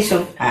পারতেন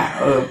এইসব।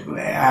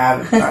 আর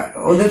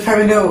ওদের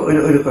ফ্যামিলিও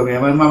ওইরকমই।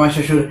 আমার মামা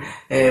শ্বশুর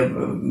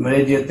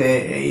রেডিওতে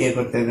ইয়ে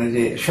করতেন,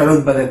 যে শরৎ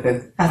বাজাতেন,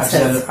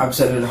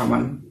 আফজালুর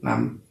রহমান নাম,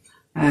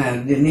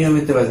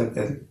 নিয়মিত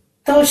বাজাতেন।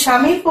 তো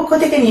স্বামীর পক্ষ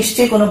থেকে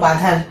নিশ্চয়ই কোনো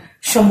বাধার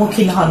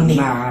সম্মুখীন হননি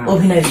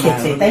অভিনয়ের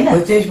ক্ষেত্রে, তাই না?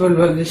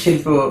 বলবো যে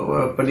শিল্প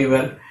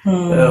পরিবার।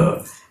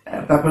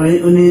 তারপরে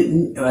উনি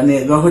মানে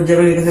গহর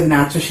জামানের কাছে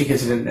নাচও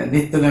শিখেছিলেন,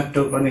 নৃত্যনাট্য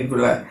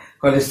অনেকগুলা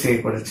কলেজ থেকে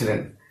করেছিলেন।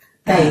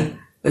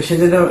 তো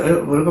সেজন্য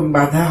ওরকম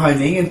বাধা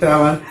হয়নি। কিন্তু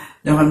আমার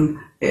যখন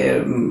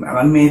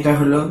আমার মেয়েটা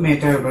হলো,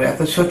 মেয়েটার উপরে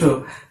এত ছোট,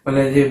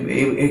 বলে যে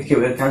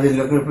কাজের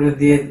লোকের উপরে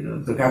দিয়ে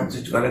কাজ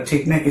করা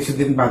ঠিক না,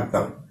 কিছুদিন বাদ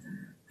দাও।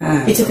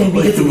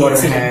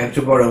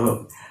 একটু বড় হোক।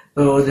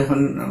 তো যখন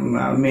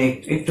মেয়ে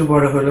একটু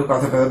বড় হলো,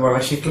 কথাটা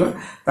বলা শিখলো,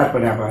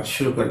 তারপরে আবার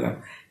শুরু করলাম।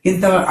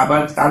 কিন্তু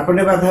আবার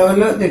তারপরে বাধা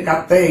হলো যে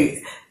কাপ্তাই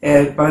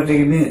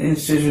পলিটেকনিক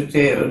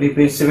ইনস্টিটিউটে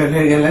প্রিন্সিপাল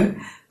হয়ে গেলেন,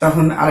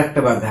 তখন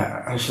আরেকটা বাধা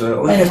আসলো।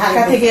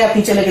 ঢাকা থেকে আপনি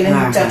চলে গেলেন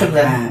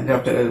চট্টগ্রাম,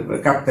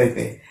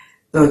 কাপ্তাইতে।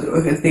 তো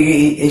ওখান থেকে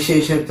এসে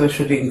এসে তো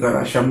শুটিং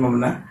করা সম্ভব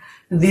না,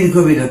 দীর্ঘ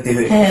বিরতি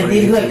হয়ে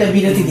দীর্ঘ একটা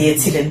বিরতি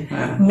দিয়েছিলেন।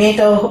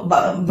 মেয়েটাও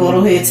বড়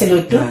হয়েছিল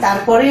একটু।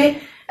 তারপরে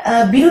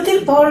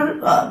বিরতির পর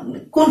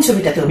কোন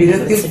ছবিটাতে?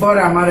 বিরতির পর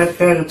আমার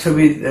একটা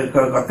ছবির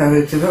কথা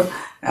হয়েছিল,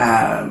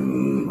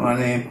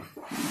 মানে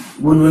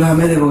বুলবুল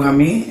আহমেদ এবং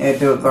আমি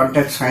এটা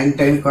কন্ট্রাক্ট সাইন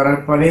করার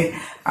পরে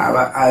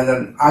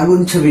আগুন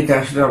ছবিটা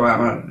আসলে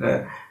আমার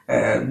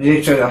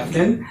ডিরেক্টর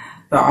আসলেন।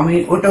 তো আমি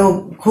ওটাও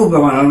খুব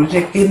আমার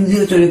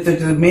কেন্দ্রীয়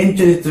চরিত্রটা, মেন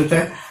চরিত্রটা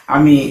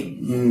আমি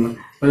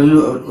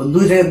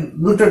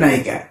দুটো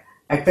নায়িকা,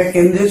 একটা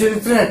কেন্দ্রীয়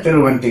চরিত্র, একটা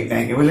রোমান্টিক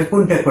নায়িকা, বলে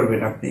কোনটা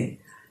করবেন আপনি?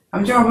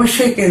 আমি যে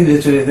অবশ্যই কেন্দ্রীয়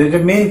চরিত্র, এটা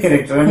মেইন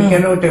ক্যারেক্টার, আমি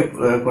কেন ওটা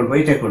করবো,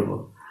 এটা করবো।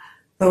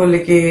 তো বলে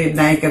কি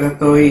নায়িকারা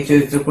তো এই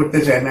চরিত্র করতে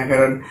চায় না,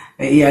 কারণ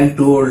ইয়াং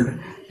টু ওল্ড।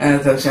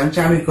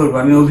 আমি করবো,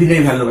 আমি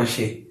অভিনয়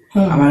ভালোবাসি।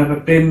 আমার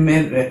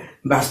প্রেমের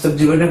বাস্তব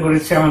জীবনে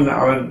করেছে,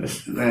 আমার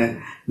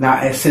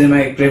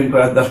সিনেমায় প্রেম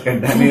করার দরকার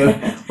নেই, আমি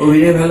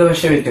অভিনয়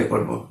ভালোবাসি, ওইটা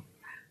করবো।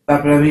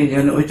 তারপরে আমি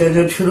ওইটা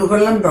যখন শুরু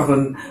করলাম, তখন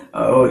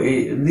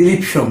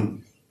দিলীপ সোম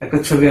একটা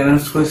ছবি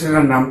অ্যানাউন্স করেছিল,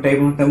 নামটা এই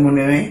মুহূর্তে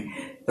মনে নেই।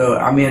 তো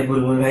আমি আর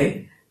বুলবুল ভাই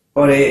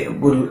পরে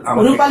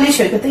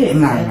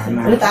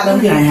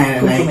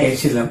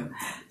ছিলাম।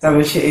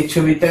 তবে এই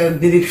ছবিটা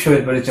দিলীপ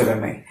শোয়ের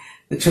পরিচালনায়।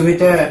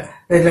 ছবিটা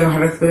দেখলাম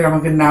হঠাৎ করে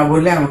আমাকে না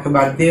বলে, আমাকে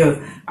বাদ দিয়ে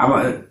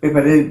আমার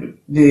পেপারে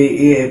যে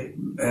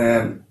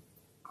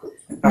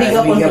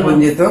বিজ্ঞাপন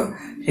যেত,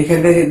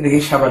 সেখানে দেখি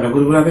সাবানা,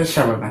 বুলবুল আহমেদ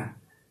সাবানা।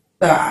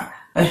 তা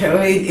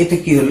এটা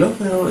কি হলো,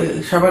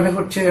 সাবানা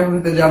করছে, আমাকে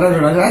তো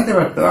জানাতে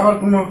পারতো, আমার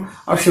কোনো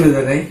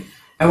অসুবিধা নেই।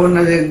 এমন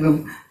না যে একদম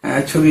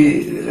ছবি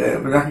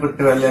রাগ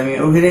করতে পারলে আমি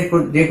অভিনয়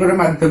যে কোনো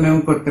মাধ্যমে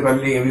করতে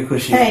পারলে আমি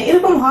খুশি। হ্যাঁ,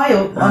 এরকম হয়,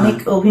 অনেক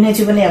অভিনয়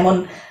জীবনে এমন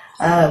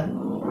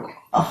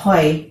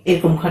হয়,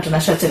 এরকম ঘটনা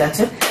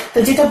সচরাচর। তো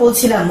যেটা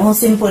বলছিলাম,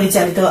 মহসিন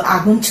পরিচালিত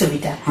আগুন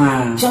ছবিটা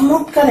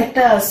চমৎকার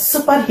একটা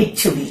সুপারহিট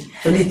ছবি,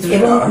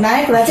 এবং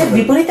নায়করাজের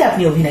বিপরীতে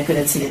আপনি অভিনয়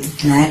করেছিলেন।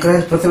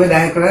 নায়করাজ, প্রথমে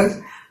নায়করাজ,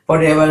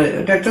 পরে আবার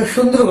এটা একটা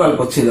সুন্দর গল্প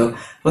ছিল।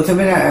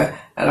 প্রথমে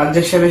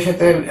রাজ্জাক সাহেবের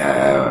সাথে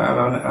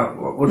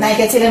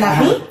নায়িকা ছিলেন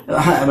আপনি,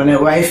 মানে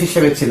ওয়াইফ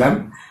হিসেবে ছিলাম,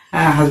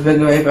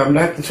 হাজবেন্ড ওয়াইফ,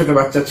 আমরা, ছোট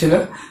বাচ্চা ছিল।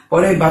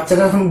 পরে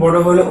বাচ্চাটা যখন বড়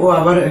হলো, ও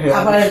আবার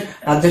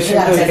রাজ্জাক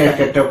সাহেব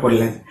ক্যারেক্টারটা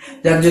করলেন,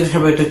 যার জন্য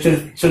সবাই একটা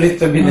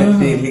চরিত্র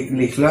অভিনেত্রী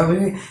লিখলো। আমি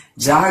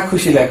যা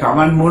খুশি লেখা,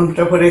 আমার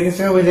মনটা পড়ে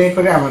গেছে অভিনয়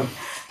করে, আমার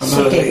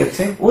ভালো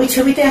লেগেছে। ওই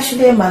ছবিতে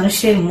আসলে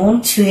মানুষের মন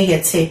ছুঁয়ে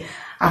গেছে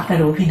আপনার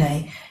অভিনয়,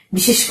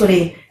 বিশেষ করে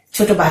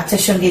ছোট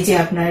বাচ্চার সঙ্গে যে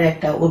আপনার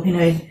একটা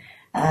অভিনয়ের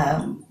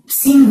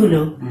সিন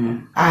গুলো,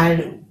 আর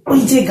ওই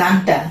যে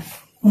গানটা,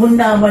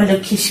 মুন্না আমার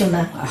লক্ষ্মী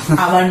সোনা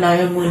আমার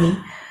নয়নমণি।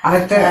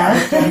 আরেকটা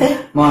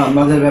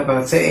মজার ব্যাপার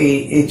আছে,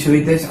 এই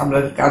ছবিতে আমরা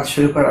কাজ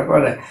শুরু করার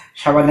পর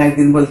সাবানা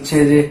একদিন বলছে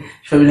যে,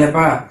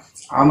 শর্মিলাপা,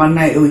 আমার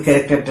না ওই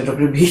ক্যারেক্টারটার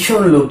উপরে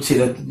ভীষণ লোভ ছিল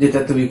যেটা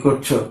তুমি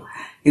করছো,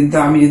 কিন্তু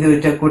আমি যদি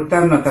ওইটা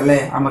করতাম না, তাহলে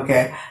আমাকে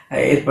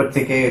এরপর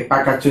থেকে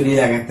পাকা চুরি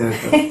লাগাতে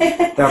হতো।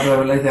 তারপরে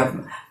বলে যে,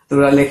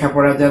 তোমরা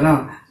লেখাপড়া জানো,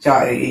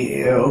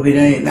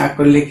 অভিনয় না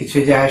করলে কিছু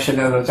যায় আসে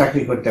না,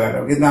 চাকরি করতে পারো,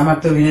 কিন্তু আমার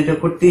তো অভিনয়টা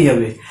করতেই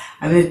হবে।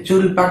 আমি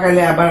চুল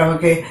পাকালে আবার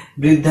আমাকে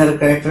বৃদ্ধার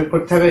ক্যারেক্টার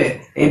করতে হবে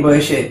এই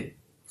বয়সে,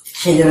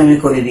 সেই জন্য আমি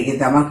করিনি।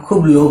 কিন্তু আমার খুব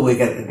লোভ ওই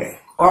ক্যারেক্টারে,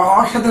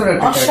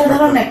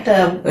 অসাধারণ একটা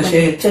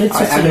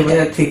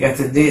ঠিক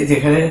আছে,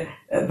 যেখানে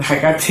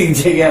ঢাকার ঠিক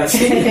জায়গায়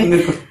আছে।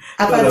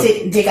 আবার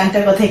যে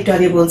গানটার কথা একটু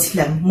আগে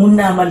বলছিলাম,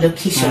 মুন্না আমার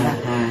লক্ষ্মী সোনা,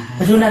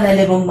 রুনা লাইল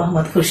এবং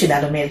মোহাম্মদ খুরশিদ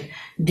আলমের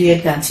ডুয়েট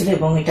গান ছিল,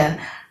 এবং এটা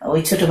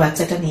ওই ছোট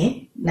বাচ্চাটা নিয়ে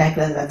নায়ক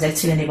রাজ্জাক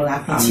ছিলেন এবং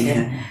আপনি ছিলেন।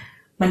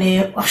 মানে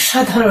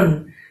অসাধারণ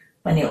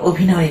মানে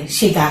অভিনয়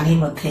সেই গানের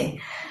মধ্যে।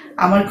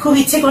 আমার খুব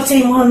ইচ্ছে করছে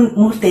এই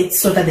মুহূর্তে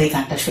শ্রোতাদের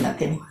গানটা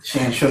শোনাতেন।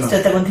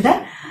 শ্রোতা বন্ধুরা,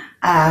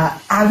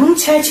 আগুন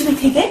ছায়াছবি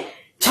থেকে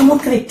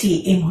চমৎকার একটি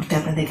এই মুহূর্তে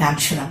আপনাদের গান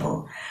শোনাবো,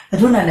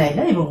 রুনা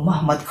লায়লা এবং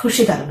মোহাম্মদ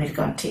খুরশিদ আলমের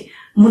কণ্ঠে,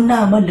 মুন্না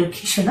আমার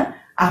লক্ষ্মী সোনা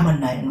আমার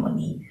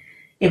নয়নমণি।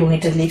 এবং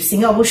এটা লিপসিং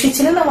এ অবশ্যই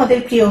ছিলেন আমাদের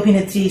প্রিয়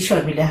অভিনেত্রী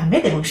শর্মিলা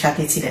আহমেদ, এবং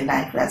সাথে ছিলেন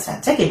নায়ক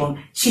রাজ্জাক এবং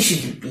শিশু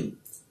শিল্পী।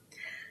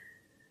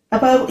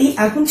 আবার এই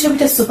আগুন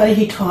ছবিটা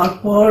সুপারহিট হওয়ার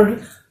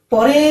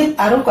পরে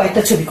আরো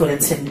কয়েকটা ছবি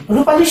করেছেন,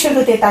 রূপালী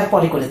সৈকতে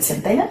তারপরে করেছেন,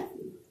 তাই না?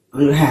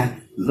 হ্যাঁ,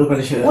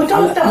 রূপালী সৈকত,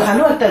 ওটাও একটা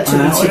ভালো একটা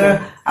ছবি ছিল।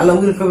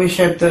 আলমগীর কবির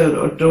সাহেব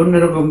তো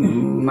অন্যরকম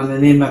মানে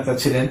নির্মাতা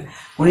ছিলেন।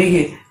 উনি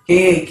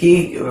কি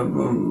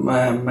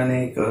মানে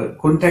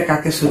কোনটা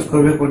কাকে শুট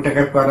করবে, কোনটা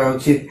কাকে করা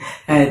উচিত,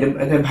 হ্যাঁ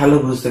এটা ভালো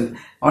বুঝতেন।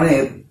 অনেক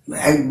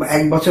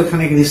এক বছর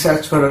খানিক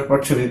রিসার্চ করার পর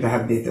ছবিতে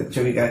হাত দিতেন,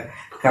 ছবিটা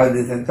কাজ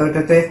দিতেন। তো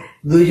ওটাতে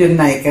দুইজন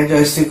নায়িকা,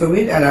 জয়শ্রী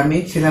কবির আর আমি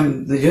ছিলাম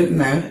দুজন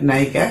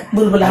নায়িকা,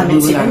 বুলবুল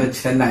আহমেদ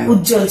ছিলেন নায়ক,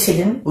 উজ্জ্বল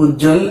ছিলেন,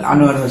 উজ্জ্বল,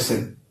 আনোয়ার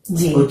হোসেন।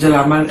 উজ্জ্বল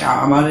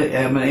আমার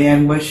মানে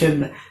ইয়াং বয়সের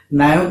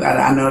নায়ক, আর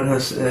আনোয়ার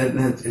হোসেন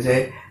হচ্ছে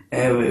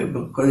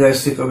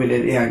জয়শ্রী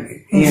কবিরের ইয়াং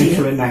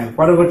ছবির নায়ক।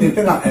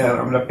 পরবর্তীতে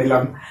আমরা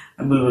পেলাম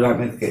বুলবুল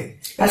আহমেদকে।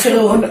 আসলে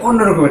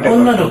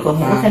অন্যরকম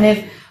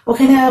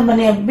ওখানে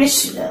মানে বেশ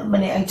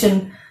মানে একজন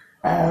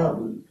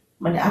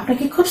মানে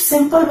আপনাকে খুব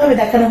সিম্পল ভাবে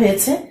দেখানো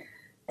হয়েছে,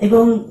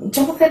 এবং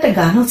চমৎকার একটা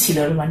গানও ছিল,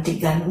 রোমান্টিক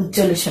গান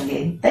উজ্জ্বলের সঙ্গে,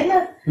 তাই না?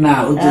 না,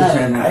 উজ্জ্বল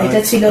না, এটা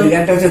ছিল, ওই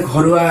গানটা হচ্ছে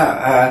ঘরোয়া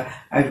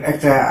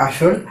একটা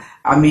আসর।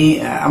 আমি,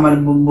 আমার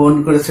বোন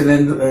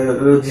করেছিলেন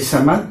রোজি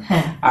সামাদ,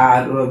 আর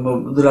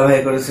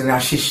দুলাভাই করেছিলেন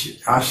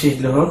আশিস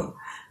লোহ।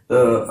 তো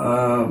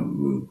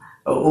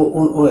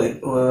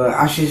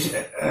আশিস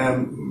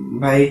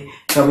ভাই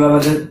তবলা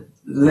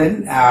বাজালেন,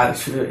 আর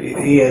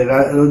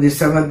রোজি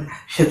সামাদ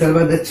সেতার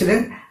বাজাচ্ছিলেন,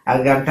 আর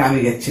গানটা আমি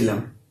গেছিলাম।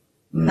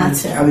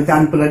 আমি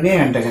তানপুরা নিয়ে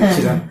গানটা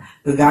গাচ্ছিলাম।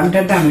 তো গানটা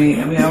আমি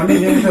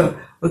অনেক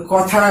ওই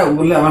কথা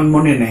বলে আমার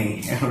মনে নেই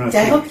এখনো।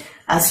 যাই হোক,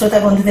 শ্রোতা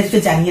বন্ধুদের একটু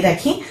জানিয়ে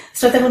রাখি,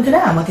 শ্রোতা বন্ধুরা,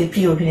 আমাদের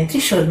প্রিয় অভিনেত্রী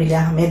শর্মিলি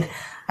আহমেদ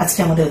আজকে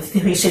আমাদের অতিথি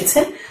হয়ে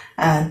এসেছেন।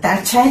 তার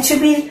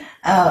ছায়াছবির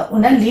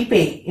ওনার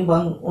লিপে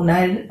এবং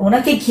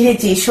ওনাকে ঘিরে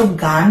যেসব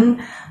গান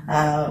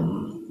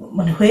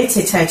মানে হয়েছে,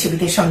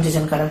 ছায়াছবিতে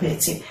সংযোজন করা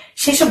হয়েছে,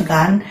 সেসব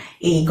গান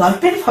এই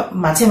গল্পের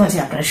মাঝে মাঝে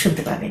আপনারা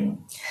শুনতে পাবেন।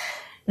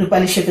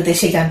 রূপালী সৈকতে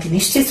সেই গানটি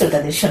নিশ্চয়ই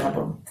শ্রোতাদের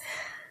শোনাবো।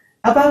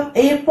 আবার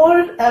এরপর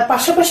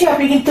পাশাপাশি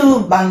আপনি কিন্তু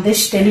বাংলাদেশ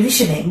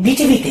টেলিভিশনে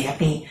বিটিভিতে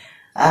আপনি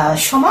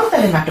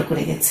সমানতালে নাটক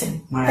করে গেছেন,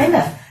 তাই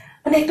না?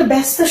 মানে একটা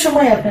ব্যস্ত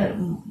সময় আপনার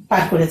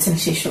পার করেছেন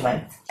সেই সময়,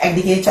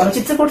 একদিকে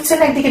চলচ্চিত্র করছেন,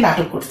 একদিকে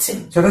নাটক করছেন।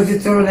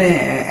 চলচ্চিত্র মানে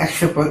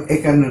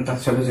 151টা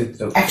চলচ্চিত্র,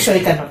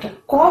 151টা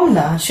কম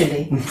না আসলে,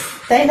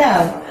 তাই না?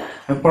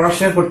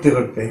 পড়াশোনা করতে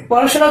করতে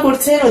পড়াশোনা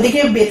করছেন, ওদিকে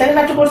বেতারে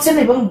নাটক করছেন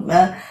এবং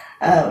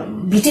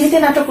বিটিভিতে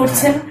নাটক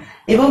করছেন,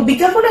 এবং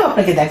বিজ্ঞাপনেও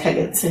আপনাকে দেখা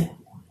গেছে,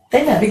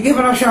 তাই না?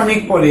 বিজ্ঞাপন আসে অনেক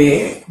পরে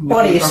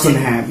এসেছেন।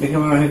 হ্যাঁ,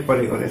 বিজ্ঞাপন অনেক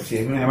পরে করেছি,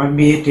 আমার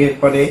বিয়ে টিয়ের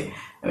পরে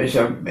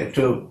ওইসব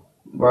একটু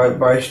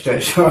বয়সটা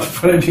সবার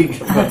পরে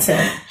বিজ্ঞাপন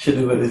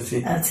শুরু করেছি।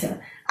 আচ্ছা,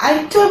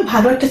 আরেকটা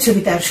ভালো একটা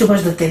ছবিতে সুভাষ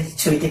দত্তের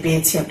ছবিতে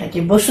পেয়েছি আপনাকে,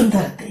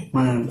 বসুন্ধরাতে।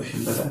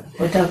 বসুন্ধরা,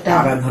 ওটা একটা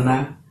আরাধনা,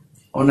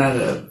 ওনার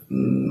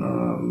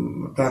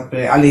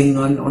তারপরে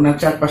আলিঙ্গন, ওনার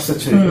 4-5টা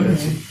ছবি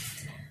করেছি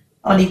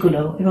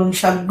অনেকগুলো, এবং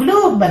সবগুলো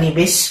মানে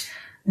বেশ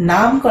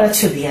নাম করা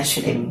ছবি।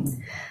 আসলে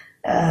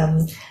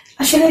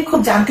আসলে খুব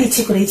জানতে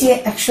ইচ্ছে করে যে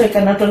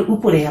 151টার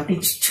উপরে আপনি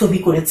ছবি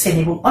করেছেন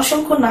এবং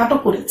অসংখ্য নাটক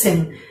করেছেন,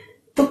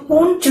 তো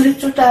কোন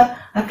চরিত্রটা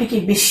আপনাকে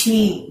বেশি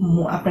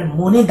আপনার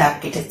মনে দাগ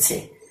কেটেছে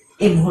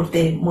এই মুহূর্তে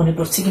মনে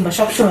পড়ছে, কিংবা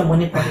সবসময়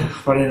মনে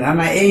পড়ে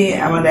না? এই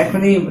আমার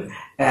এখনই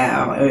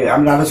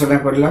আমরা আলোচনা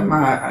করলাম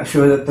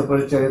সুভদত্ত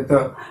পরিচালিত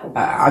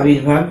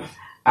আবির্ভাব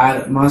আর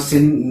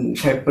মহসিন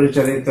সাহেব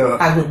পরিচালিত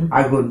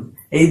আগুন,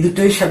 এই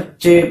দুটোই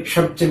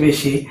সবচেয়ে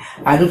বেশি।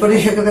 আর উপরে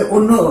সেখানে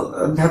অন্য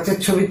ধাঁচের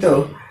ছবি তো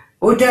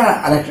ওইটা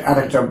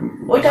আরেকটা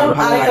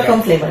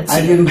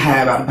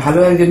ভালো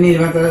একজন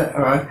নির্মাতা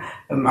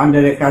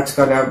আন্ডারে কাজ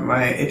করা,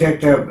 মানে এটা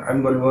একটা আমি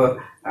বলবো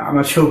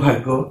আমার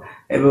সৌভাগ্য,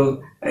 এবং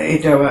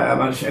এটা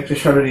আমার একটা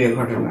স্মরণীয়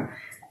ঘটনা।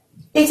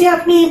 এই যে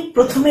আপনি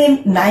প্রথমে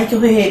নায়িকা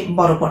হয়ে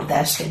বড়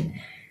পর্দায় আসলেন,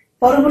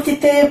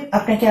 পরবর্তীতে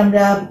আপনাকে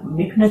আমরা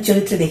বিভিন্ন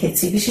চরিত্রে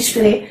দেখেছি, বিশেষ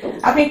করে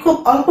আপনি খুব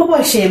অল্প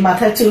বয়সে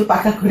মাথার চুল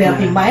পাকা করে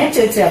আপনি মায়ের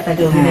চরিত্রে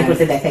আপনাকে অভিনয়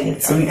করতে দেখা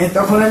গেছে।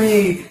 তখন আমি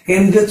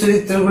কেন্দ্রীয়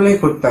চরিত্রগুলোই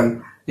করতাম,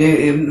 যে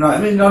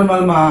আমি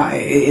নর্মাল মা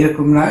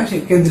এরকম না,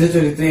 কেন্দ্রীয়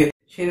চরিত্রে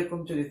সেরকম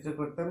চরিত্র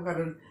করতাম,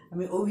 কারণ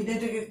আমি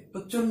অভিনয়টাকে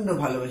প্রচন্ড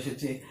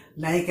ভালোবেসেছি।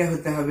 নায়িকা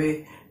হতে হবে,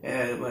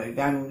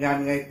 গান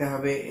গাইতে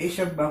হবে,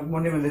 এইসব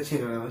মনে মনে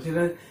ছিল না,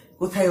 সেটা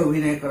কোথায়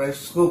অভিনয় করার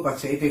স্কোপ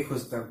আছে এটাই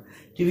খুঁজতাম।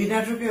 টিভি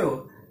নাটকেও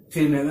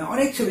ফিল্মে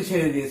অনেক ছবি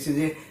ছেড়ে দিয়েছে,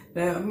 যে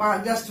মা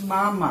জাস্ট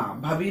মা মা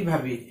ভাবি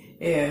ভাবি,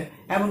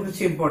 এমন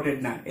কিছু ইম্পর্টেন্ট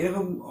না,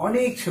 এরকম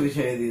অনেক ছবি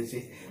ছেড়ে দিয়েছি।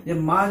 যে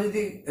মা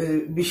যদি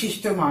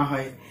বিশিষ্ট মা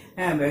হয়,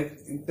 হ্যাঁ,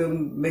 একদম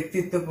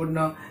ব্যক্তিত্বপূর্ণ,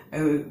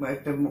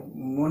 একটা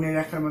মনে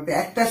রাখার মতো,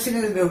 একটা সিনে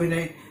যদি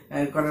অভিনয়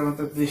করার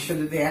মতো দৃশ্য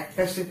যদি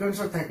একটা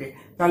সিকোয়েন্সও থাকে,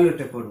 তাহলে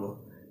ওটা করবো,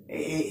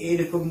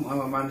 এইরকম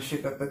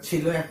মানসিকতা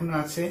ছিল, এখনো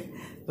আছে।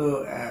 তো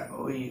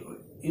ওই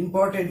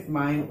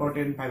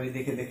ইম্পর্টেন্ট ভাবে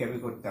দেখে দেখে আমি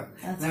করতাম।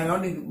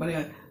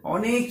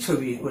 অনেক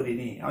ছবি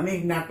করিনি, অনেক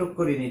নাটক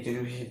করিনি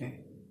টেলিভিশনে,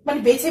 মানে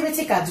বেছে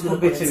বেছে কাজগুলো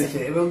বেছে বেছে,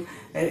 এবং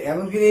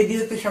এমনকি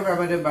রেডিওতে সবাই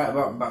আমাদের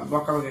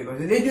বকাবকি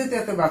করেছে, রেডিওতে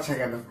এত বাছা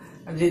কেন,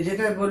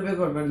 যেটা বলবে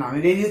করবে না। আমি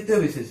রেডিওতেও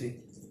বেছেছি,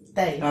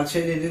 তাই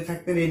রাজশাহী রেডিও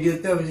থাকতে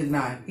রেডিওতেও বেছে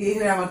না, কি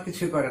আমার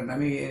কিছু করার না,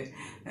 আমি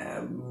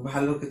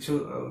ভালো কিছু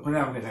করে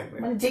আমাকে লাগবে।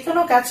 মানে যে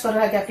কোনো কাজ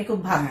করার আগে আপনি খুব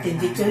ভাবতেন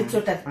যে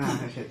চরিত্রটা কি।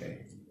 সেটাই।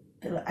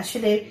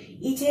 আসলে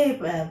এই যে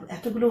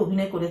এতগুলো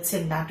অভিনয়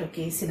করেছেন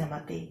নাটকে,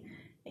 সিনেমাতে,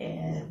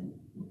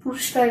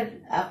 পুরস্কার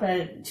আপনার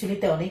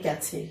ঝুলিতে অনেক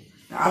আছে।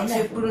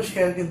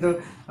 পুরস্কার, কিন্তু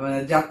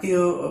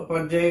জাতীয়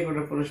পর্যায়ে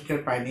কোনো পুরস্কার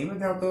পাইনি,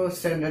 মানে অত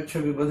স্ট্যান্ডার্ড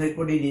ছবি বোধহয়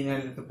করিনি,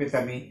 নাহলে তো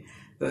পেতামই।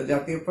 তো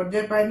জাতীয়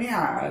পর্যায়ে পাইনি।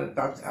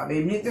 আর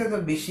এমনিতে তো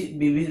বেশি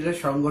বিভিন্ন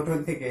সংগঠন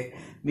থেকে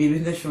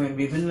বিভিন্ন সময়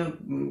বিভিন্ন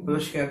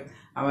পুরস্কার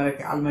আমার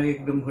আলমারি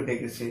একদম ঘটে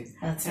গেছে।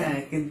 হ্যাঁ,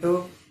 কিন্তু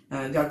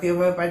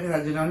জাতীয়ভাবে পাইনি,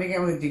 তার জন্য অনেকে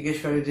আমাকে জিজ্ঞেস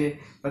করে যে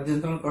তার জন্য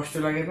তোমার কষ্ট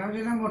লাগে না?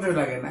 যেটা মোটেও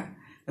লাগে না।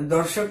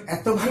 দর্শক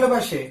এত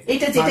ভালোবাসে,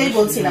 এটা যেটাই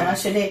বলছিলাম,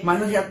 আসলে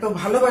মানুষ এত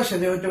ভালোবাসে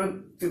যে ওইটা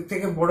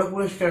থেকে বড়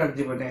পুরস্কার আর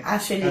জীবনে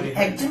আসলে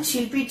একজন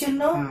শিল্পীর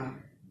জন্য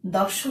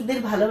দর্শকদের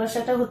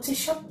ভালোবাসাটা হচ্ছে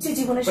সবচেয়ে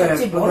জীবনের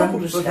সবচেয়ে বড়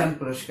প্রধান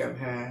পুরস্কার।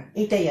 হ্যাঁ,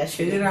 এটাই আসলে।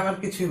 সেই জন্য আমার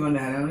কিছুই মনে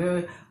হয় না,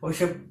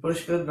 ওইসব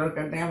পুরস্কার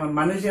দরকার নেই আমার।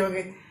 মানুষ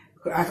আমাকে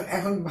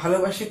এখন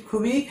ভালোবাসে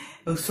খুবই,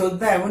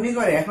 শ্রদ্ধা এমনই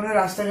করে। এখন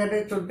রাস্তাঘাটে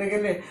চলতে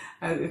গেলে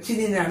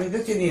চিনি না, আমি তো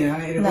চিনি না,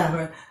 এরকম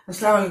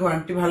আসসালামু আলাইকুম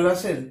আন্টি, ভালো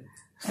আছেন?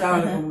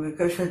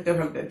 শরীরটা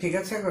ভালো ঠিক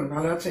আছে, এখন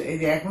ভালো আছে, এই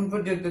যে এখন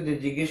পর্যন্ত যে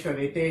জিজ্ঞেস করে,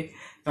 এটাই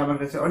আমার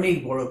কাছে অনেক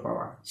বড়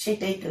পাওয়া।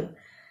 সেটাই তো।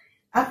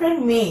 আপনার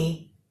মেয়ে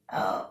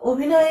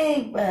অভিনয়ে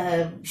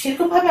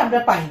সেরকম ভাবে আমরা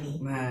পাইনি,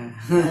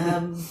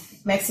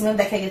 ম্যাক্সিমাম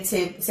দেখা গেছে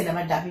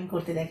সিনেমা ডাবিং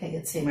করতে দেখা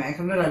গেছে,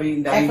 এখনো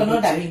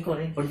ডাবিং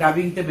করে। ওর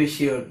ডাবিংটা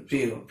বেশি ওর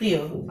প্রিয়।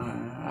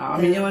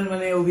 আমি যেমন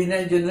মানে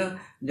অভিনয়ের জন্য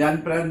জান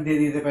প্রাণ দিয়ে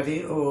দিতে পারি,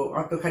 ও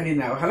অতখানি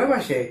না,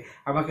 ভালোবাসে,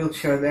 আমাকে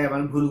উৎসাহ দেয়,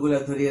 আমার ভুলগুলা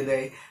ধরিয়ে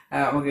দেয়,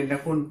 আমাকে না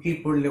কোন কি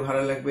পড়লে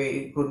ভালো লাগবে,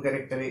 কোন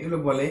ক্যারেক্টারে, এগুলো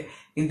বলে।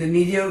 কিন্তু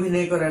নিজে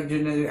অভিনয় করার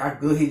জন্য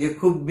আগ্রহী যে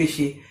খুব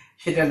বেশি,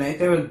 সেটা না,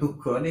 এটা আমার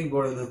দুঃখ, অনেক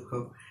বড় দুঃখ।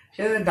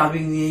 সেটা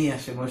ডাবিং নিয়েই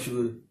আসে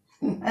মশগুল।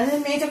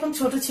 মেয়ে যখন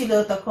ছোট ছিল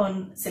তখন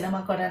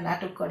সিনেমা করা,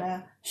 নাটক করা,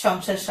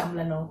 সংসার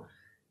সামলানো,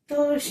 তো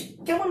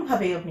কেমন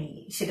ভাবে আপনি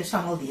সেটা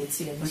সামাল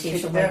দিয়েছিলেন সেই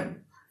সময়?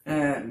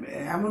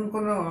 এমন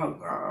কোনো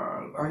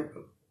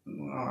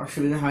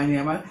অসুবিধা হয়নি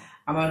আমার।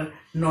 আমার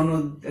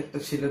ননদ একটা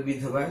ছিল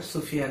বিধবা,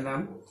 সুফিয়া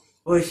নাম,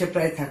 ও এসে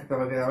প্রায় থাকতো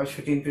আমাকে। আবার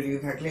শুটিং টুটিং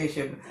থাকলে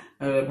এসে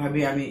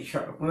ভাবি, আমি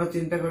কোনো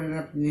চিন্তা করি না,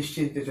 আপনি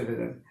নিশ্চিন্তে চলে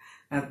যান।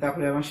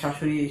 তারপরে আমার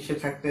শাশুড়ি এসে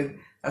থাকতেন,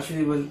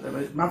 শাশুড়ি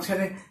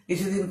মাঝখানে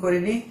কিছুদিন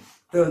করিনি,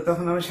 তো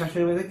তখন আমার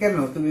শাশুড়ি বলতে, কেন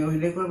তুমি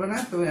অভিনয় করবে না,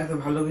 তুমি এত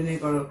ভালো অভিনয়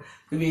করো,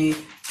 তুমি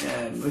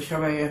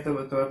সবাই এত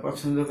তোমার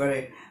পছন্দ করে,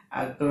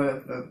 আর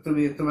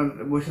তোমার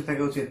বসে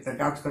থাকা উচিত,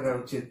 কাজ করা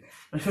উচিত।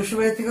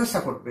 শ্বশুরবাড়ি থেকেও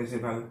সাপোর্ট পেয়েছে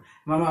ভালো।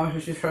 মামা, আমার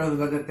শ্বশুর সরোজ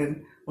বাজাতেন,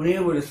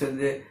 উনিও বলেছেন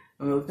যে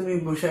তুমি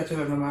বসে আছো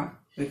কেন মা,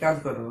 তুমি কাজ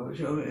করো,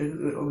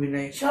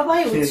 অভিনয়। সবাই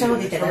উৎসাহ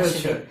দিতেন।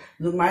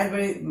 মায়ের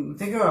বাড়ি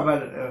থেকেও আবার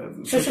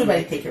শ্বশুর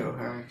বাড়ি থেকেও।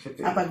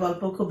 আবার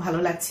গল্প খুব ভালো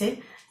লাগছে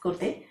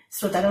করতে,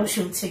 শ্রোতারাও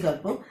শুনছে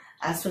গল্প।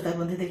 আর শ্রোতা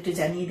বন্ধুদের একটু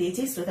জানিয়ে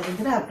দিয়েছি, শ্রোতা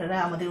বন্ধুরা আপনারা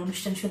আমাদের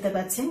অনুষ্ঠান শুনতে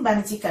পাচ্ছেন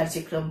বাণিজ্যিক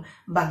কার্যক্রম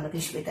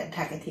বাংলাদেশ বেতার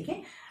ঢাকা থেকে।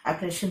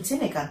 আপনারা শুনছেন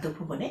একান্ত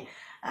ভুবনে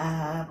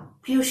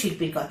প্রিয়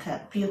শিল্পীর কথা,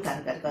 প্রিয়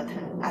তারকার কথা।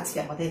 আজকে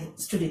আমাদের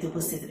স্টুডিওতে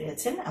উপস্থিত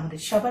রয়েছেন আমাদের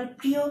সবার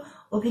প্রিয়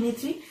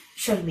অভিনেত্রী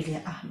শর্মিলি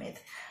আহমেদ।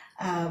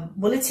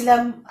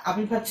 বলেছিলাম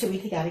আবির্ভাব ছবি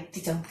থেকে আরেকটি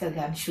চমৎকার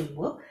গান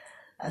শুনবো,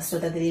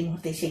 শ্রোতাদের এই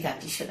মুহূর্তে সেই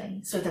গানটি শোনাই।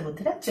 শ্রোতা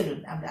বন্ধুরা চলুন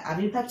আমরা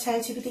আবির্ভাব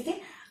ছায়াছবি থেকে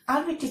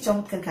আরো একটি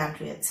চমৎকার গান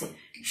রয়েছে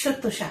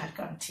সত্য সাহার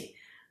কণ্ঠে,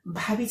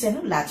 ভাবি যেন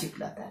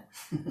লাজিকলতা।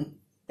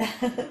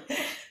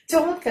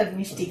 চমৎকার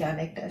মিষ্টি গান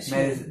একটা।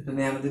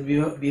 আমাদের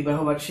বিবাহ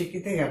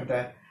বার্ষিকীতে গানটা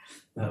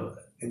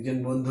একজন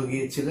বন্ধু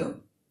গিয়েছিল,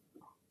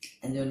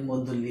 একজন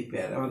বন্ধুর লিপে,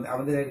 আর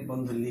আমাদের এক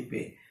বন্ধুর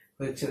লিপে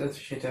হয়েছিল,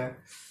 সেটা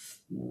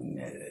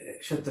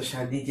সত্য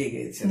সাহা নিজে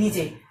গেয়েছেন।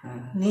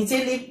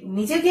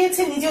 নিজে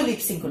গিয়েছে, নিজেও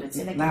লিপসিং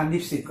করেছেন? না,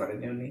 লিপসিং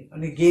করেনি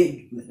উনি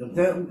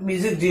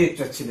মিউজিক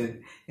ডিরেক্টর ছিলেন,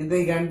 কিন্তু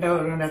এই গানটা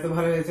এত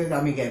ভালো হয়েছে যে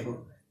আমি গাইবো,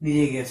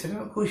 নিজে গিয়েছেন,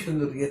 খুব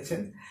সুন্দর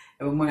গিয়েছেন।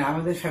 এবং মানে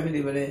আমাদের ফ্যামিলি,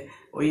 মানে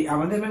ওই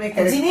আমাদের মানে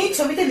যিনি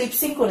ছবিতে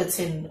লিপসিং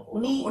করেছেন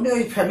উনি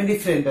ওই ফ্যামিলি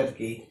ফ্রেন্ড আর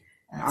কি,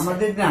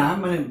 আমাদের না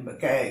মানে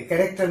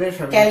ক্যারেক্টারের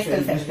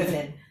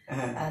ফ্রেন্ড।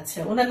 আচ্ছা,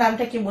 ওনার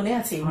নামটা কি মনে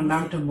আছে? আমার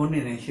নামটা মনে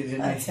নেই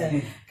সেজন্য,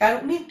 কারণ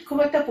উনি খুব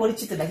একটা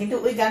পরিচিত না, কিন্তু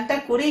ওই গানটা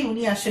করেই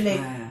উনি আসলে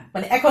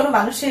মানে এখনো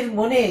মানুষের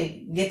মনে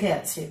গেঁথে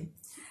আছে।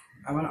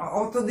 আমার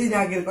অতদিন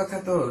আগের কথা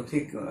তো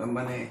ঠিক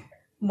মানে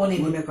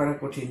মনে করা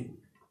কঠিন।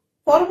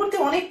 পরবর্তী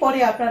অনেক পরে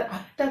আপনার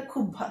আরেকটা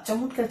খুব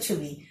চমৎকার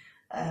ছবি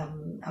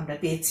আমরা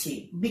পেয়েছি,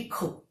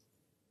 বিক্ষোভ।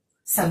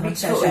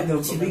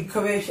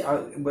 বিক্ষোভে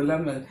বললাম,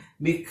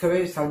 বিক্ষোভে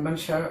সালমান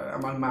শাহ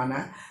আমার মা না,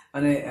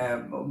 মানে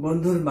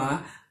বন্ধুর মা,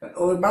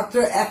 ওর মাত্র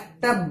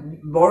একটা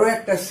বড়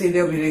একটা সিনে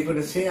অভিনয়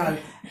করেছে, আর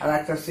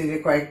একটা সিনে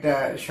কয়েকটা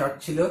শর্ট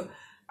ছিল।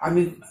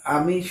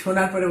 আমি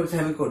শোনার পরে বলছি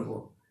আমি করবো,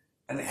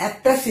 মানে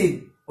একটা সিন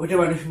ওইটা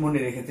মানুষ মনে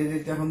রেখেছে, যে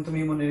যখন তুমি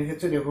মনে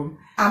রেখেছো এরকম।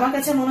 আমার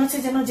কাছে মনে হচ্ছে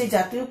যেন যে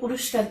জাতীয়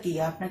পুরস্কার কি,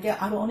 আপনাকে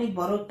আরো অনেক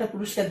বড় একটা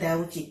পুরস্কার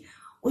দেওয়া উচিত।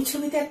 ওই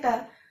ছবিতে একটা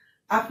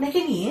আপনাকে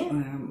নিয়ে,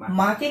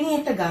 মাকে নিয়ে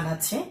একটা গান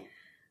আছে,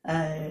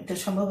 এটা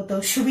সম্ভবত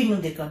সুবীর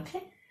নদীর কণ্ঠে,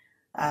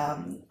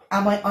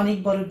 আমায় অনেক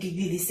বড়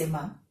ডিগ্রি দিছে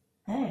মা।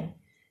 হ্যাঁ,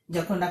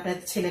 যখন আপনার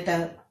ছেলেটা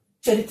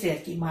চরিত্রে আর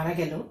কি মারা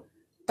গেল,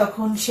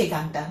 তখন সেই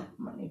গানটা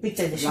মানে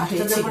পিকচারাইজেশন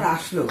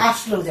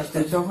আসলো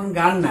যখন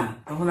গান না,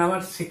 তখন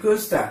আমার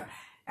সিকোয়েন্সটা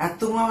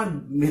এত আমার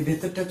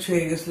ভেতরটা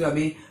ছুঁয়ে গেছিল।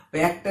 আমি ওই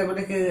একটা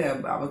বলে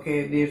আমাকে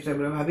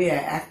ভাবি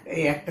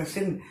এই একটা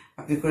সিন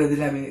আপনি করে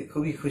দিলে আমি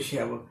খুবই খুশি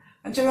হব।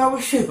 আচ্ছা, আমি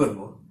অবশ্যই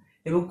করবো,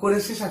 এবং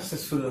করেছে,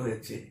 সাকসেসফুল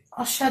হয়েছে,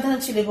 অসাধারণ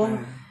ছিল। এবং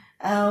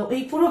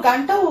ওই পুরো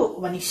গানটাও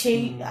মানে সেই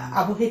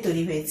আবহে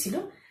তৈরি হয়েছিল,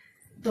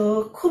 তো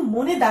খুব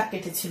মনে দাগ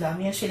কেটেছিল।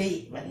 আমি আসলে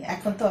মানে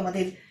এখন তো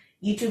আমাদের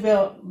ইউটিউবে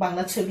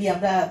বাংলা ছবি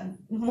আমরা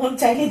মন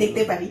চাইলে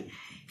দেখতে পারি,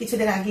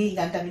 কিছুদিন আগে এই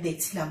গানটা আমি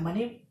দেখছিলাম,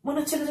 মানে মনে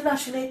হচ্ছিল যেন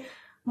আসলে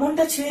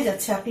মনটা ছুঁয়ে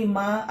যাচ্ছে। আপনি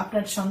মা,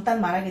 আপনার সন্তান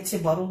মারা গেছে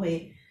বড় হয়ে,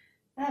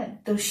 হ্যাঁ,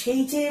 তো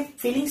সেই যে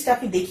ফিলিংসটা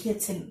আপনি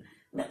দেখিয়েছেন,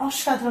 মানে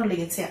অসাধারণ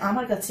লেগেছে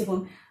আমার কাছে, এবং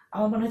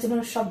আমার মনে হয় যেন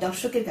সব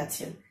দর্শকের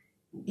কাছে।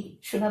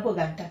 শোনাবো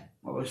গানটা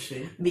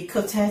অবশ্যই,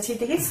 বিক্ষোভ ছায়াছবি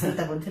থেকে।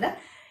 শ্রোতা বন্ধুরা,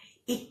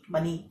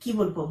 মানে কি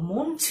বলবো,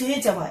 মন ছুঁয়ে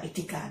যাওয়া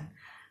একটি গান,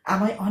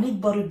 আমায় অনেক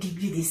বড়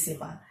ডিগ্রি দিছে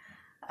মা।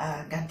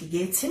 গানটি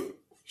গেয়েছেন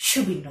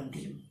সুবীর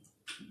নন্দী।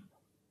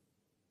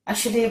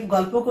 আসলে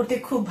গল্প করতে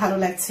খুব ভালো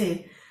লাগছে,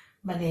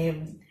 মানে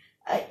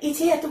এই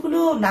যে এতগুলো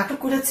নাটক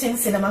করেছেন,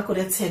 সিনেমা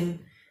করেছেন,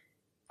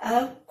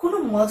 কোনো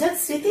মজার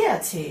স্মৃতি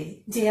আছে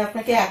যে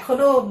আপনাকে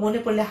এখনো মনে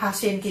পড়লে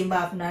হাসেন, কিংবা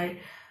আপনার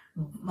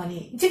মানে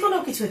যে কোনো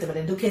কিছু হতে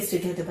পারে, দুঃখের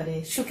স্মৃতি হতে পারে,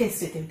 সুখের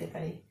স্মৃতি হতে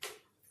পারে?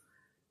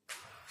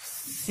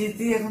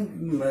 স্মৃতি এখন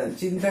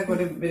চিন্তা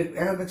করে,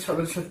 এখন তো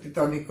স্মরণ শক্তি তো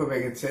অনেক কমে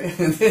গেছে,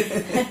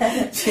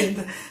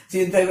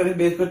 চিন্তা করে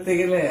বের করতে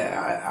গেলে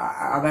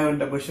আধা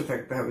ঘন্টা বসে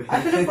থাকতে হবে।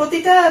 আসলে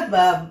প্রতিটা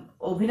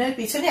অভিনয়ের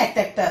পিছনে একটা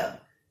একটা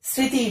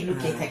স্মৃতি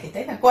লুকিয়ে থাকে,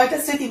 তাই না? কয়টা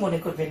স্মৃতি মনে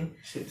করবেন?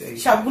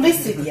 সবগুলোই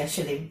স্মৃতি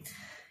আসলে।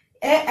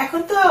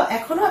 এখন তো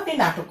এখনো আপনি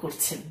নাটক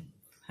করছেন,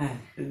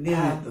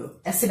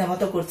 সিনেমা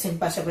তো করছেন,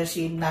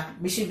 পাশাপাশি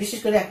বিশেষ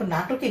করে এখন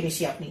নাটকে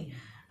বেশি আপনি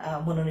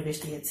মনোনিবেশ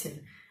দিয়েছেন।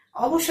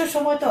 অবসর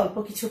সময় তো অল্প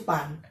কিছু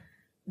পান,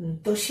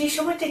 তো সেই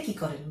সময়টা কি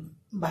করেন?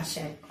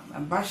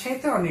 বাসায়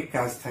তো অনেক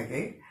কাজ থাকে,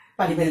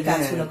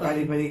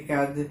 পারিবারিক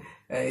কাজ,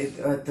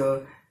 হয়তো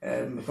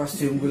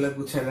কস্টিউম গুলো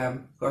গুছালাম,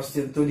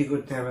 কস্টিউম তৈরি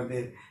করতে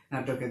আমাদের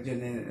নাটকের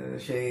জন্য,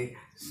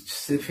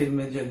 সেই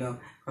ফিল্মের জন্য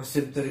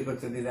কস্টিউম তৈরি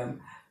করতে দিলাম,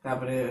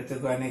 তারপরে হয়তো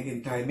গয়না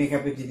কিনতে হয়,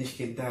 মেকআপের জিনিস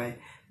কিনতে হয়,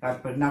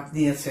 তারপর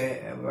নাতনি আছে,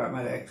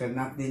 আমার একটা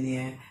নাতনি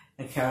নিয়ে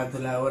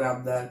খেলাধুলা, ওর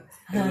আবদার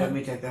এগুলো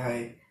মেটাতে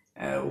হয়।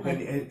 ওকে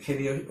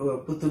খেলি,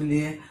 পুতুল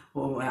নিয়ে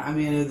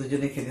আমি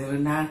দুজনে খেতে হবে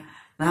না।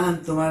 না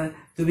তোমার,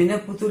 তুমি না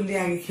পুতুল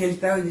নিয়ে আগে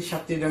খেলতে হয় যে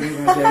 7টি রঙের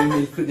মাঝে আমি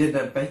মিল খুঁজে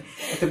না পাই,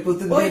 একটা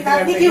পুতুল।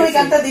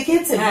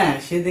 হ্যাঁ,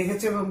 সে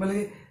দেখেছে এবং বলে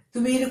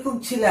তুমি এরকম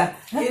ছিলা,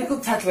 এরকম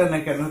থাকলে না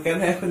কেন, কেন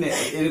এখন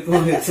এরকম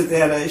হয়েছে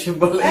তেরা, এসব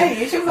বলে।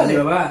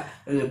 বাবা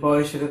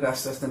বয়স হলে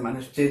আস্তে আস্তে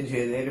মানুষ চেঞ্জ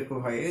হয়ে যায়, এরকম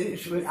হয়।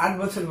 8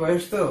 বছর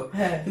বয়স তো,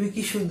 তুমি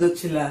কি সুন্দর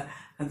ছিলা,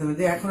 তুমি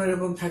এখন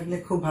এরকম থাকলে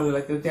খুব ভালো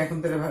লাগতো, এখন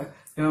তো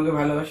তোমাকে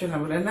ভালোবাসো না?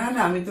 বলে না না,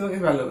 আমি তোমাকে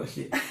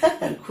ভালোবাসি।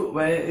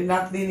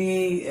 নাতনি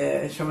নিয়ে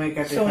সময়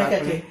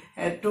কাটে।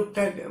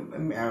 টুকটাক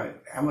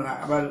এমন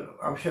আবার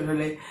অবসর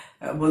হলে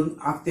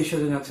আত্মীয়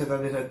স্বজন আছে,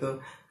 তাদের হয়তো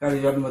কারো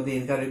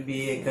জন্মদিন, কারো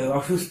বিয়ে, কারো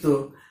অসুস্থ,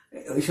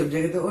 ওইসব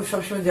জায়গাতে ওর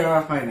সবসময় যাওয়া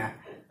হয় না।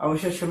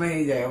 অবসর সময়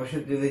যায়,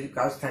 অবসর যদি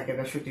কাজ থাকে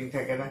না, শুটিং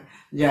থাকে না,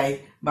 যাই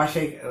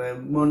বাসায়।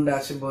 বোনরা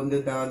আছে,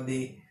 বোনদের দাওয়াত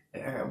দিই,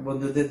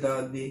 বন্ধুদের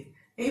দাওয়াত দিই,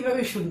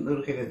 এইভাবে সুন্দর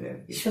কেটে যায়।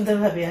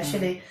 সুন্দরভাবে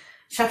আসলে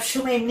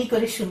সবসময় এমনি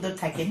করে সুন্দর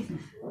থাকেন,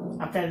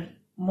 আপনার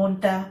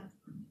মনটা।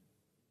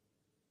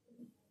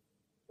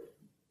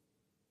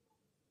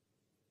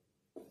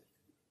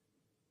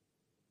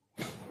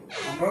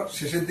 আমরা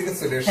শেষের দিকে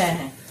চলে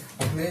এসেছি।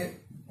 আপনি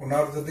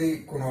ওনার যদি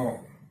কোনো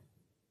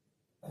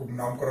খুব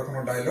নাম করা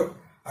কোনো ডায়লগ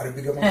আর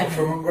বিজ্ঞাপন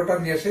প্রসঙ্গটা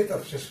নিয়ে এসে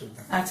তার শেষ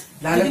করতেন।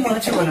 ডায়লগ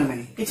কিছু মনে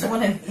নাই,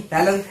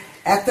 ডায়লগ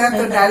এত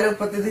এত ডায়লগ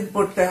প্রতিদিন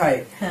পড়তে হয়,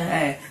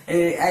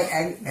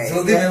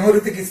 যদি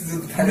মেমোরিতে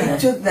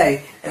কিছু দেয়।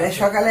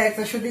 সকালে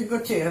একটা শুটিং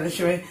করছে, অনেক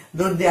সময়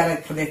দৌড় দিয়ে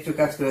আরেকখানে একটু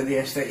কাজ করে দিয়ে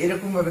আসতে,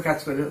 এরকম ভাবে কাজ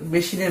করে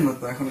মেশিনের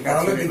মতো এখন।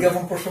 তাহলে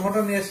বিজ্ঞাপন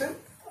প্রসঙ্গটা নিয়ে এসে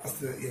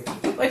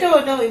ওইটা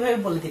ওইভাবে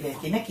বলে দিবে আর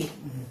কি, নাকি?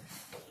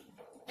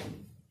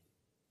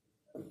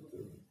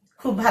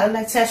 খুব ভালো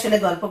লাগছে আসলে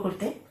গল্প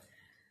করতে।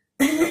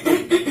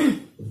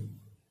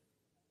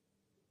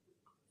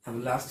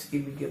 লাস্ট কি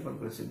বিজ্ঞাপন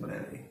করেছি মনে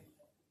নেই।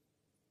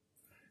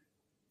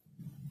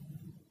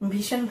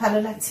 ভীষণ ভালো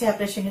লাগছে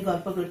আপনার সঙ্গে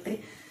গল্প করতে।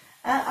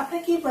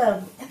 আপনার কি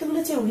এতগুলো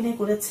যে অভিনয়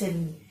করেছেন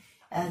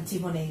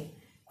জীবনে,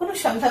 কোন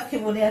সংলাপ কি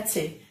মনে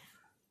আছে?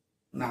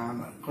 না,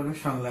 আমার কোন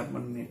সংলাপ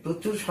মনে নেই।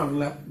 প্রচুর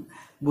সংলাপ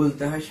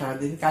বলতে হয়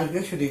সারাদিন। কালকে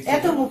শুটিং,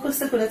 এত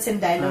মুখস্থ করেছেন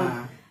ডায়লগ,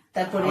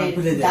 তারপরে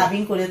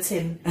ডাবিং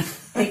করেছেন,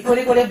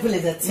 করে করে ভুলে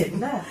যাচ্ছেন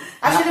না?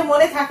 আসলে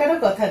মনে থাকারও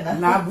কথা না।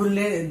 না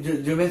ভুললে,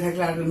 জমে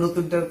থাকলে আর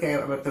নতুনটাকে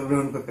আবার তো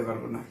গ্রহণ করতে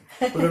পারবো না।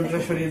 পুরোনোটা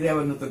সরিয়ে দিয়ে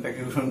আবার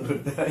নতুনটাকে গ্রহণ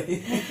করতে হয়।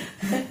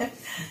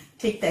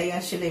 ঠিক তাই।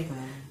 আসলে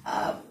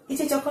এই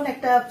যে যখন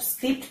একটা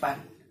স্ক্রিপ্ট পান,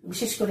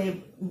 বিশেষ করে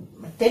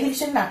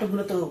টেলিভিশন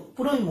নাটকগুলো তো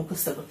পুরোই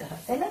মুখস্থ করতে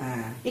হয়, তাই না?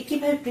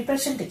 কিভাবে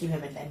প্রিপারেশনটা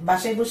কিভাবে নেন?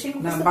 বাসায় বসে?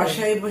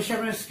 বাসায় বসে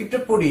আমরা স্ক্রিপ্টটা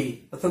পড়ি,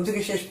 প্রথম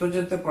থেকে শেষ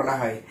পর্যন্ত পড়া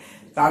হয়।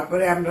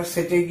 তারপরে আমরা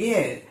সেটে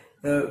গিয়ে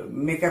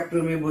মেকআপ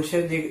রুমে বসে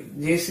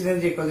যে সিনের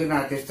যে কজন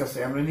আর্টিস্ট আছে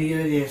আমরা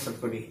নিজেরা রিহার্সাল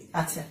করি।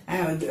 আচ্ছা।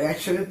 হ্যাঁ,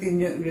 একসাথে 3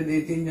 জন, যদি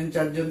 3 জন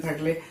 4 জন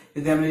থাকলে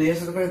যদি আমরা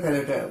রিহার্সাল করি তাহলে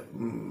ওটা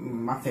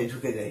মাথায়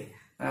ঢুকে যায়।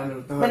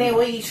 মানে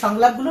ওই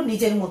সংলাপগুলো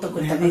নিজের মতো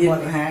করে,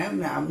 হ্যাঁ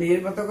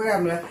নিজের মতো করে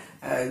আমরা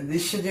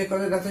দৃশ্য যে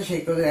কজন আছে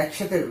সেই কজন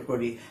একসাথে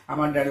করি।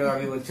 আমার ডায়লগ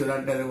আমি বলছি,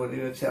 ওনার ডায়লগ উনি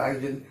বলছে,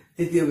 আরেকজন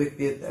তৃতীয়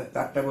ব্যক্তি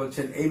তারটা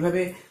বলছেন,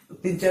 এইভাবে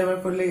 3-4 বার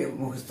করলে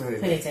মুখস্থ হয়ে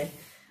যায়।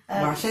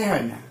 ভাষায়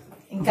হয় না।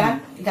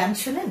 গান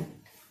শুনেন?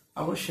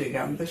 অবশ্যই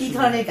গান তো। কি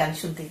ধরনের গান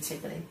শুনতে ইচ্ছে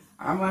করে?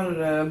 আমার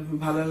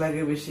ভালো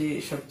লাগে বেশি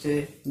সবচেয়ে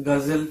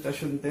গজলটা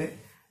শুনতে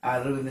আর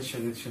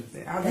রবীন্দ্রসঙ্গীত শুনতে।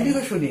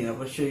 আধুনিকও শুনি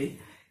অবশ্যই।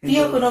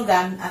 প্রিয় কোনো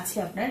গান আছে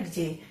আপনার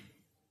যে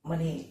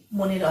মানে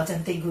মনের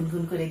অজান্তে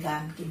গুনগুন করে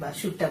গান কিংবা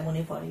সুরটা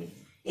মনে পড়ে,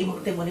 এই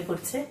মুহূর্তে মনে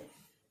পড়ছে?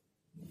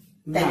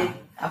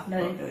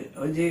 আপনার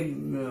ওই যে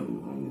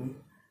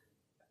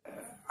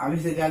আমি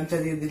যে গান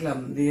চালিয়ে দিলাম,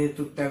 দিয়ে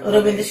টুকটাক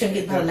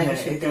রবীন্দ্রসঙ্গীত ভালো লাগে,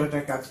 এটা ওটা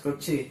কাজ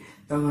করছি,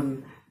 তখন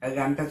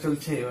গানটা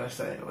চলছে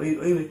বাসায়,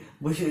 ওই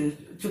বসে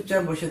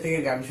চুপচাপ বসে থেকে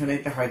গান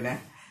শোনাইতে হয় না।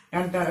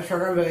 গানটা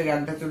সকালবেলা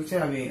গানটা চলছে,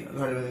 আমি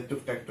ঘরের মধ্যে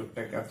টুকটাক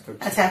টুকটাক কাজ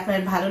করছি। আচ্ছা, আপনার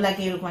ভালো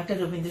লাগে এরকম একটা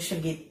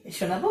রবীন্দ্রসঙ্গীত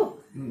শোনাবো?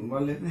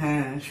 বলেন।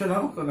 হ্যাঁ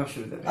শোনাও, কোন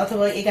অসুবিধা নেই।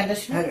 অথবা এই গানটা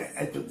শোনাও।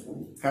 একটু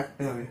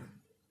কাটতে হবে,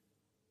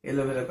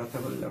 এলোমেলো কথা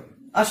বললাম।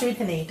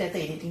 অসুবিধা নেই, এটা তো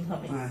এডিটিং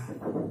হবে।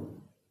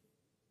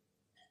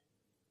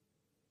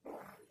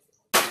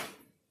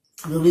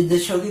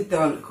 রবীন্দ্রসঙ্গীত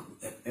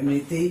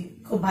এমনিতেই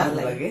খুব ভালো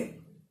লাগে।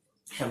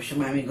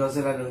 সবসময় আমি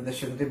গজল আর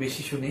রবীন্দ্রসঙ্গীত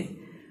বেশি শুনি।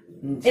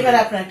 এবার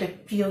আপনার একটা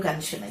প্রিয় গান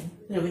শোনাই,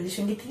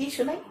 রবীন্দ্রসঙ্গীত থেকেই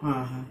শোনাই।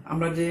 হ্যাঁ,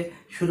 আমরা যে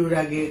শুরুর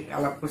আগে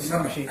আলাপ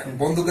করছিলাম,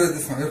 বন্ধ করে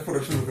দিচ্ছি,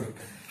 পরে শুরু করো,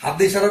 হাত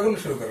দিয়ে ইশারা করলে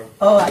শুরু করো।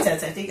 ও আচ্ছা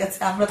আচ্ছা, ঠিক আছে,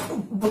 আমরা তো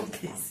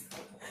বলতেছি।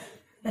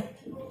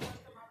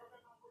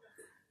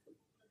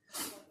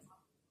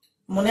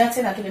 মনে আছে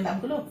নাটকের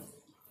নামগুলো?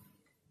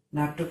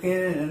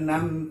 নাটকের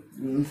নাম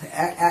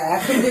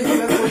এখন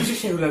যেগুলো করছি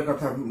সেগুলোর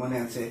কথা মনে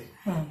আছে।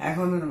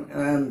 এখন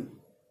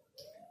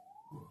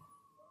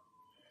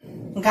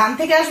গান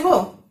থেকে আসবো,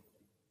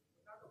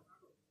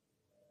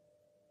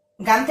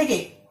 গান থেকে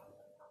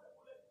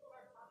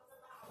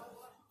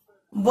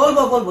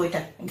বলবো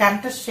এটা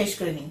গানটা শেষ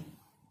করে নিই।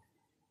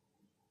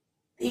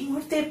 এই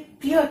মুহূর্তে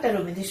প্রিয় একটা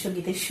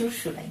রবীন্দ্রসঙ্গীতের সুর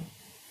শোনাই,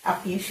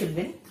 আপনিও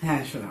শুনবেন।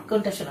 হ্যাঁ শোনাও।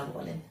 কোনটা শোনাবো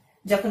বলেন?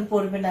 যখন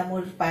পড়বে না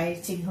মোর পায়ের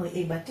চিহ্ন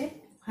এই বাটে।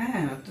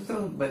 হ্যাঁ, তো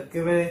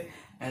একেবারে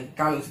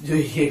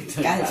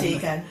কালজয়ী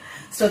গান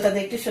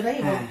শ্রোতাদের একটু শোনাই,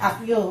 এবং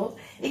আপনিও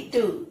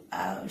একটু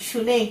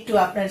শুনে একটু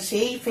আপনার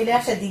সেই ফেলে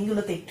আসা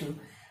দিনগুলোতে একটু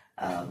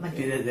মানে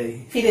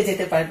ফিরে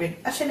যেতে পারবেন।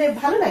 আসলে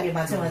ভালো লাগে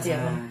মাঝে মাঝে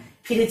এমন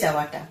ফিরে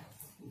যাওয়াটা।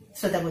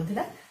 শ্রোতা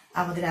বন্ধুরা,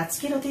 আমাদের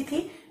আজকের অতিথি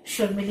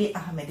শর্মিলী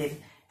আহমেদের,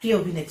 প্রিয়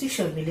অভিনেত্রী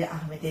শর্মিলী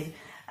আহমেদের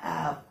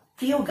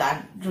প্রিয় গান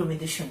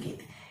রবীন্দ্রসঙ্গীত,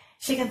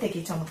 সেখান থেকে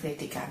চমৎকার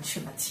একটি গান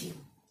শোনাচ্ছি।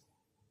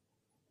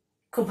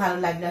 খুব ভালো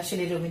লাগলো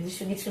আসলে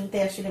রবীন্দ্রসঙ্গীত শুনতে,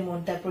 আসলে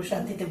মনটা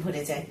প্রশান্তিতে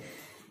ভরে যায়।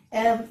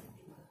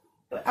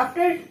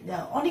 আপনার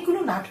অনেকগুলো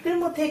নাটকের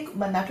মধ্যে,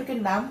 নাটকের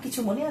নাম কিছু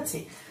মনে আছে?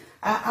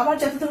 আমার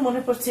যতদূর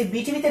মনে পড়ছে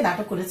বিটিভিতে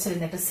নাটক করেছিলেন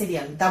একটা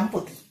সিরিয়াল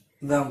দাম্পতি,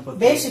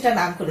 বেশ এটা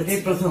নাম করেছে,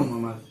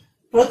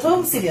 প্রথম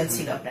সিরিয়াল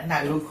ছিল আপনার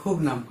নাটক, খুব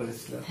নাম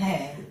করেছিল।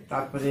 হ্যাঁ,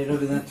 তারপরে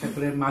রবীন্দ্রনাথ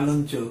ঠাকুরের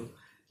মালঞ্চ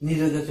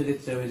নীরজা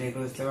চরিত্রে অভিনয়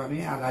করেছিলাম আমি,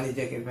 আর আলী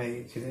জাকের ভাই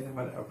ছিলেন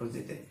আমার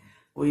অপোজিটে।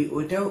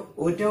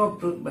 ওইটাও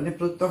মানে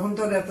তখন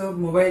তো এত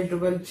মোবাইল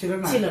টোবাইল ছিল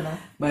না,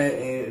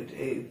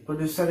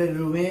 প্রডিউসারের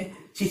রুমে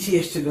চিঠি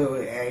এসেছিল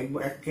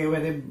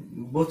একেবারে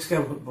বোচকা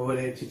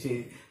ভরে চিঠি,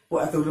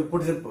 এতগুলো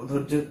পড়তে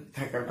ধৈর্য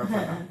থাকার কথা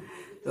না।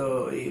 তো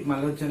এই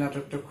মালঞ্চ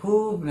নাটকটা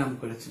খুব নাম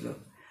করেছিল,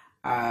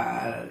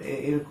 আর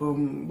এরকম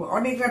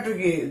অনেক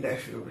নাটকে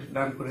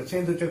গান করেছে,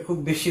 দুটো খুব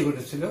বেশি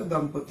করেছিল,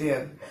 দম্পতি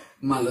আর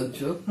মালঞ্চ।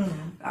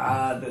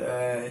 আর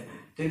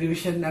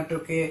টেলিভিশন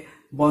নাটকে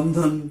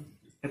বন্ধন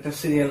একটা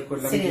সিরিয়াল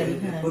করলাম,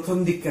 প্রথম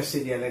দিককার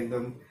সিরিয়াল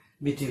একদম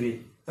বিটিভির,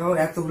 তখন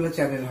এতগুলো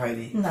চ্যানেল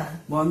হয়নি।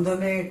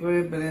 বন্ধনে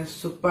মানে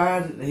সুপার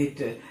হিট,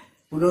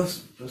 পুরো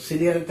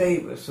সিরিয়ালটাই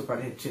সুপার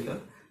হিট ছিল,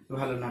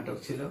 ভালো নাটক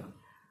ছিল।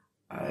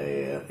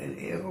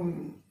 এরকম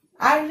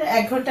আর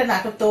 1 ঘন্টা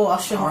নাটক তো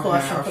অসংখ্য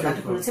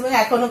নাটক করেছে এবং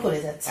এখনো করে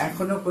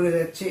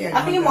যাচ্ছে।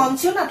 আপনি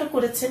মঞ্চেও নাটক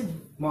করেছেন?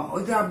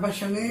 ওই তো আব্বার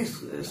সঙ্গে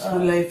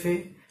স্কুল লাইফে,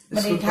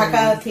 মানে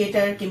ঢাকা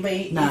থিয়েটার কিংবা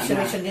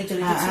এইসবের সঙ্গে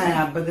জড়িত ছিলেন?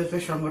 হ্যাঁ, আব্বাদের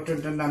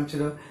সংগঠনটার নাম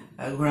ছিল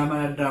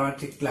ঘোড়ামারা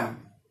ড্রামাটিক ক্লাব,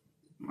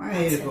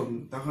 এরকম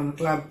তখন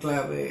ক্লাব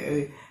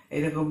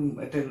এরকম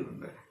একটা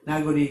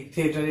নাগরিক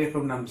থিয়েটার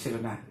এরকম নাম ছিল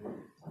না।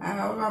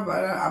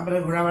 আমরা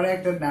ঘোড়ামারা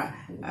একটা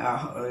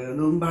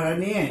রুম ভাড়া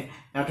নিয়ে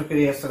নাটকের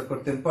রিহার্সাল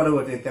করতেন।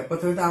 পরবর্তীতে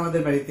প্রথমে তো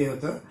আমাদের বাড়িতে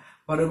হতো,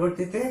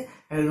 পরবর্তীতে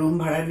রুম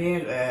ভাড়া নিয়ে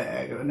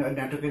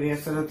নাটকের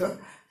রিহার্সাল হতো।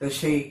 তো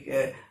সেই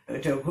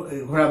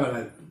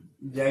ঘোড়ামারা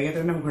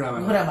জায়গাটার নাম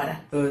ঘোড়ামারা,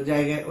 তো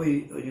জায়গায় ওই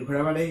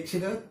ঘোড়ামারাই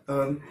ছিল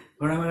তখন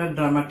ঘোড়ামারা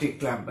ড্রামাটিক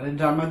ক্লাব, মানে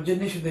ড্রামার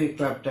জন্য শুধু এই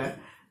ক্লাবটা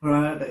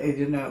ঘোড়ামারা, এই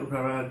জন্য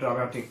ঘোড়ামারা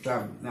ড্রামাটিক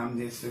ক্লাব নাম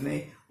দিয়েছিলেন।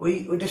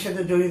 ওইটার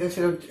সাথে জড়িত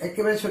ছিল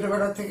একেবারে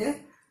ছোটবেলা থেকে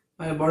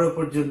মানে বড়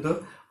পর্যন্ত।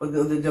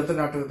 ওদের যত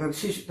নাটক,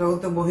 তখন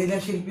তো মহিলা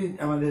শিল্পী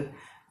আমাদের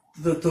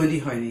তো তৈরি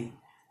হয়নি,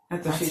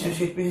 তো শিশু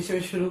শিল্পী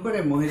হিসেবে শুরু করে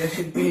মহিলা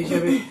শিল্পী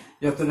হিসেবে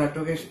যত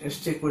নাটক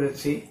এসছে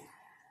করেছি।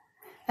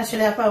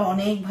 আসলে আপা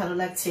অনেক ভালো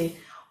লাগছে,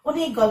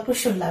 অনেক গল্প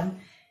শুনলাম।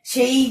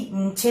 সেই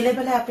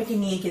ছেলেবেলায় আপনাকে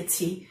নিয়ে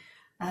গেছি,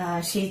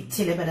 সেই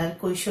ছেলেবেলার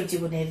কৈশোর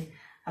জীবনের,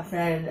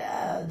 আপনার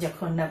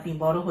যখন আপনি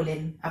বড়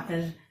হলেন,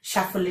 আপনার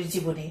সাফল্যের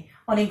জীবনে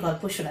অনেক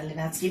গল্প শোনালেন।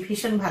 আজকে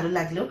ভীষণ ভালো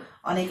লাগলো,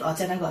 অনেক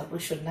অজানা গল্প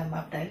শুনলাম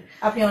আপনার।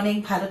 আপনি অনেক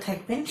ভালো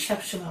থাকবেন,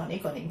 সবসময়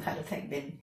অনেক অনেক ভালো থাকবেন।